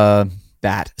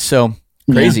that. So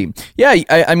crazy. Yeah.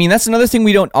 I mean, that's another thing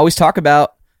we don't always talk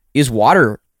about is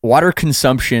water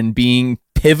consumption being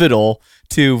pivotal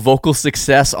to vocal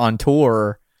success on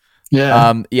tour.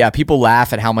 Yeah. People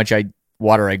laugh at how much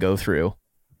water I go through.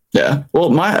 Yeah. Well,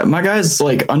 my guys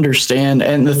like understand.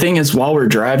 And the thing is, while we're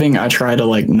driving, I try to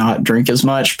like not drink as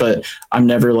much, but I'm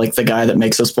never like the guy that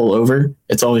makes us pull over.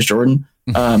 It's always Jordan.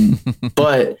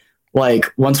 But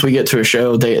like once we get to a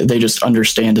show, they just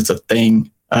understand it's a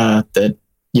thing that,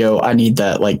 I need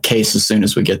that like case as soon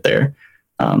as we get there.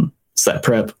 It's that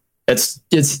prep. It's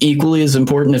equally as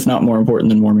important, if not more important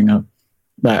than warming up.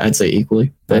 I'd say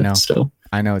equally, but I know. Still.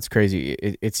 I know, it's crazy.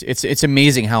 It's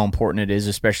amazing how important it is,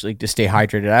 especially to stay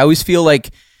hydrated. I always feel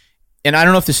like, and I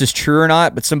don't know if this is true or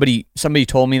not, but somebody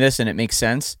told me this and it makes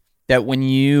sense, that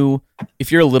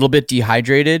if you're a little bit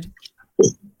dehydrated,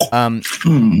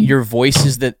 your voice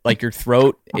is your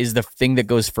throat is the thing that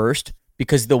goes first,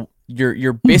 because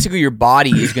your basically your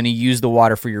body is going to use the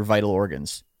water for your vital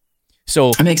organs.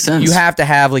 So that makes sense. You have to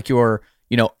have like your,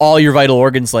 all your vital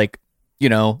organs like,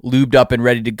 lubed up and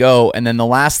ready to go. And then the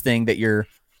last thing that your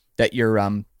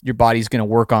body's going to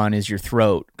work on is your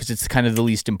throat, because it's kind of the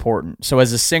least important. So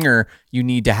as a singer, you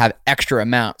need to have extra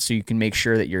amount so you can make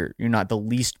sure that you're not the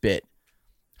least bit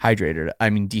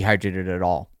dehydrated at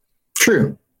all.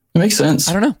 True. It makes sense.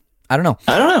 I don't know.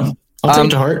 I'll take it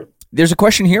to heart. There's a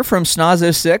question here from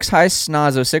Snaz06. Hi,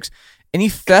 Snaz06. Any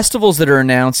festivals that are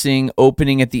announcing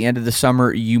opening at the end of the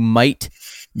summer you might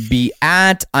be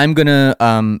at? I'm going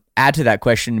to add to that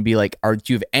question and be like, do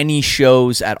you have any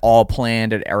shows at all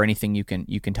planned or anything you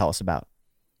can tell us about?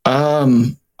 I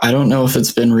don't know if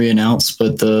it's been re-announced,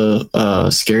 but the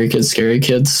Scary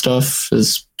Kids stuff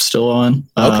is still on.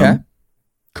 Okay.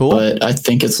 Cool. But I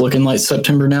think it's looking like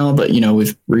September now, but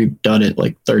we've redone it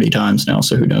like 30 times now,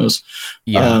 so who knows?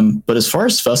 Yeah. But as far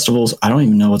as festivals, I don't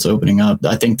even know what's opening up.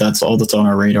 I think that's all that's on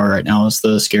our radar right now is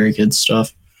the Scary Kids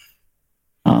stuff.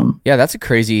 Yeah, that's a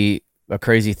crazy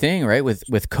thing, right?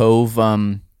 With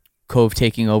Cove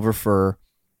taking over for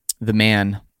the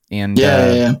Man. And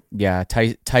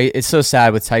it's so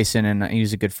sad with Tyson, and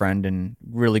he's a good friend and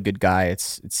really good guy.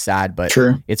 It's sad, but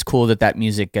True. It's cool that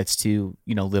music gets to,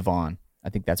 live on. I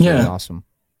think that's really awesome.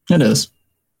 It is.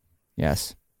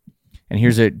 Yes. And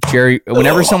here's Jerry.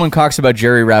 Whenever someone talks about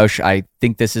Jerry Roush, I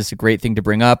think this is a great thing to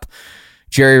bring up.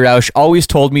 Jerry Roush always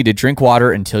told me to drink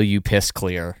water until you piss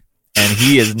clear. And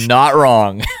he is not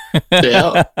wrong.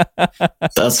 Yeah.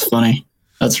 That's funny.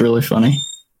 That's really funny.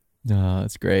 Oh,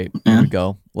 that's great. Yeah. Here we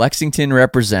go. Lexington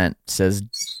represent, says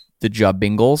the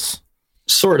Jubbingles.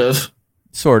 Sort of.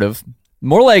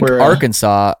 More like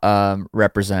Arkansas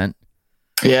represent.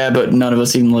 Yeah, but none of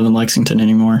us even live in Lexington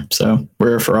anymore, so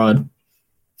we're a fraud.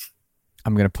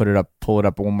 I'm gonna pull it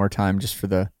up one more time just for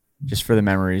the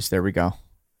memories. There we go.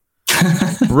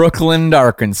 Brookland,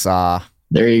 Arkansas.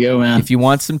 There you go, man. If you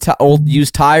want some old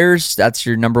used tires, that's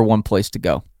your number one place to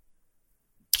go.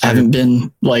 I haven't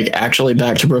been actually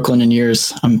back to Brooklyn in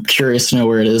years. I'm curious to know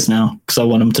where it is now because I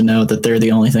want them to know that they're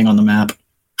the only thing on the map.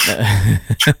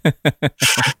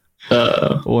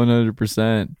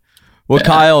 100%. Well, yeah.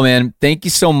 Kyle, man, thank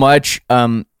you so much.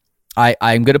 I'm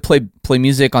going to play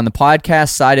music on the podcast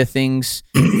side of things,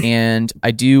 and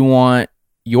I do want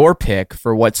your pick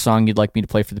for what song you'd like me to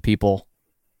play for the people.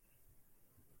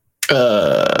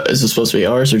 Is it supposed to be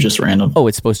ours or just random? Oh,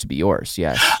 it's supposed to be yours.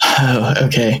 Yes. Oh,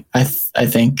 okay. I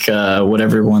think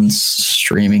whatever one's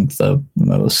streaming the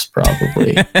most,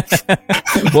 probably.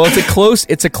 Well, it's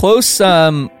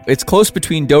close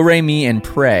between Do Re Mi and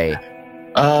Pray.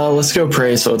 Let's go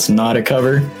Pray, so it's not a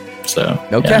cover. So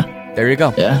okay, yeah. There you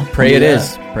go. Yeah, Pray it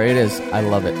is. Pray it is. I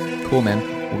love it. Cool, man.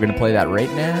 We're gonna play that right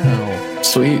now.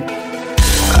 Sweet.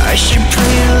 I should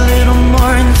pray a little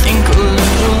more and think a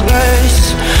little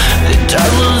less. The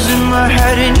devil's in my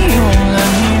head and he won't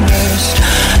let me rest.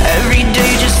 Every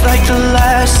day just like the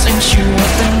last since you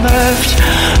up and left.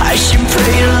 I should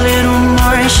pray a little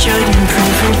more, I shouldn't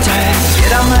pray for death.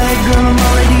 Get out my head, girl, I'm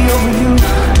already over you.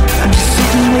 I'm just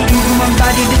sitting waiting for my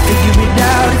body to figure it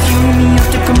out. If you need me, you have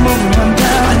to come over, I'm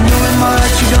down. I know in my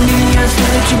heart you don't need me, I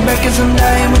still let you back cause I'm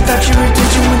dying without your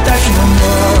attention, without you I'm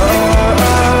lost.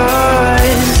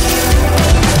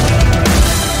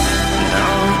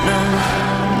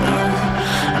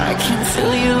 I can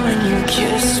feel you when you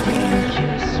kiss me.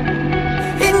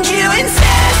 And you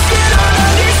insist you don't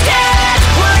understand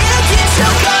why you can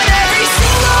choke on every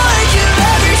single word you've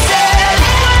ever said.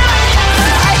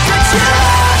 I cut you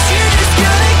out, you're just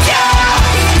gonna go.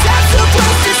 And I'm so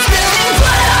close to spilling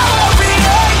blood all over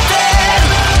your bed.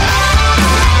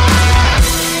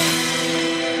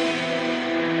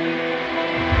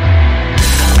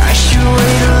 I should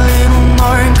wait a little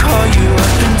more and call you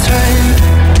up in time.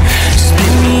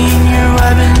 Spin me in your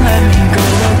web and let me go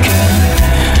again.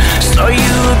 Saw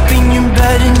you up in your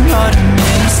bed and not a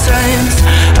million signs.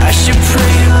 I should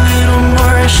pray a little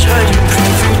more, I shouldn't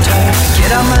pray for death.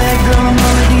 Get out my head, girl, I'm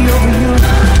already over you.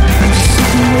 I'm just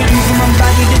sitting waiting for my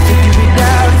body to figure it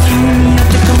out. If you need me, you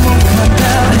have to come over, I'm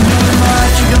down. I know in my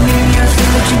heart you don't need me, I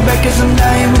still let you back cause I'm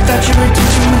dying without your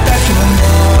attention, without you I'm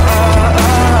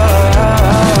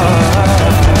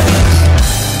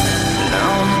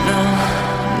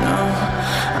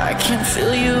I can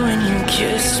feel you when you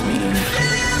kiss me.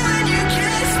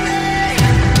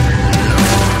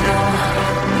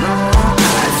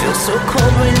 I feel so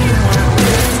cold when you weren't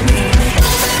with me.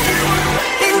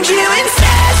 And you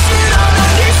insist you don't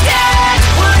understand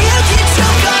why you can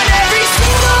choke on every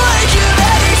single word you've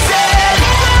ever said.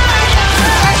 I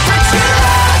put you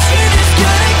out, you're just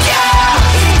gonna go.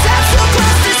 And I'm so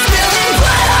close to spilling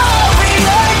blood all over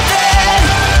your bed.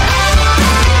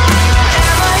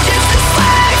 Am I just a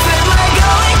slave? Am I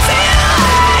going to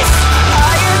ice?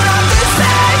 Are you not the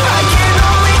same? I can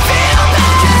only feel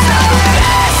bad. Cause I'm the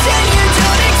best and you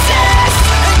don't exist.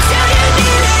 Until you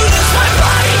need to use my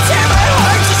body, tear my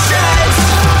heart to shreds.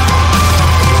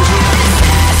 And you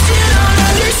insist you don't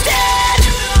understand.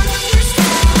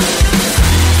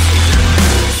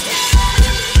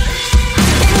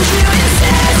 And you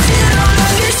insist you don't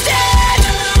understand.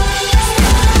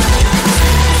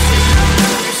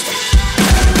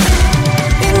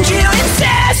 And you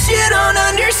insist you don't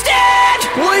understand.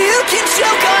 Well, you can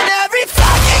choke on every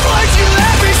fucking word you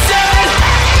ever said.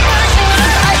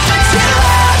 I put you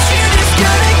out, you're just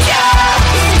gonna go.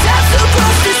 And I'm so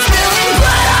close to spilling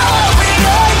blood all over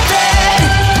your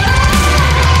bed.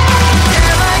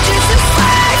 Am I just a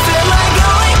slave? Am I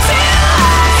going to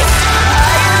ice?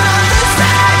 Are you not the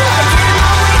same? I can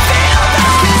only feel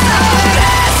bad. Cause I'm the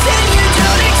best and you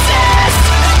don't exist.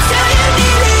 Until you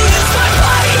need to use my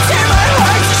body, tear my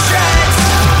heart to shreds.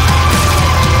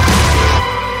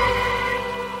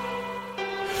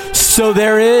 So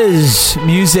there is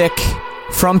music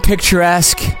from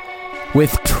Picturesque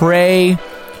with Pray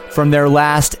from their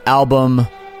last album,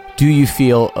 Do You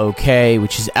Feel Okay,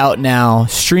 which is out now.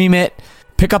 Stream it,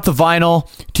 pick up the vinyl,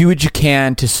 do what you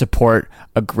can to support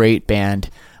a great band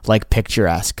like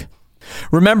Picturesque.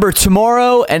 Remember,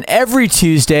 tomorrow and every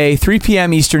Tuesday, 3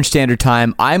 p.m. Eastern Standard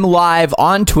Time, I'm live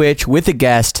on Twitch with a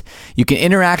guest. You can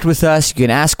interact with us, you can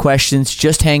ask questions,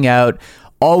 just hang out.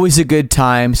 Always a good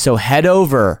time, so head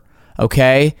over,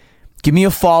 okay? Give me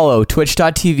a follow,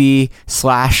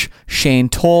 twitch.tv/Shane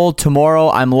Told.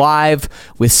 Tomorrow, I'm live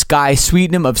with Sky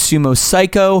Sweetnam of Sumo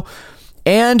Psycho.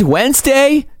 And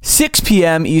Wednesday, 6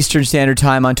 p.m. Eastern Standard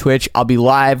Time on Twitch, I'll be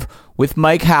live with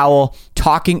Mike Howell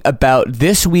talking about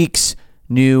this week's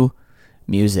new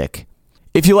music.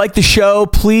 If you like the show,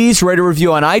 please write a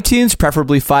review on iTunes,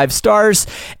 preferably 5 stars,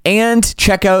 and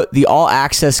check out the All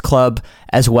Access Club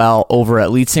as well over at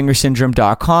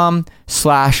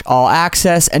leadsingersyndrome.com/all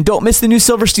access. And don't miss the new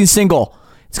Silverstein single.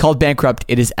 It's called Bankrupt.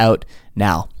 It is out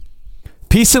now.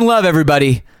 Peace and love,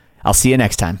 everybody. I'll see you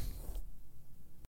next time.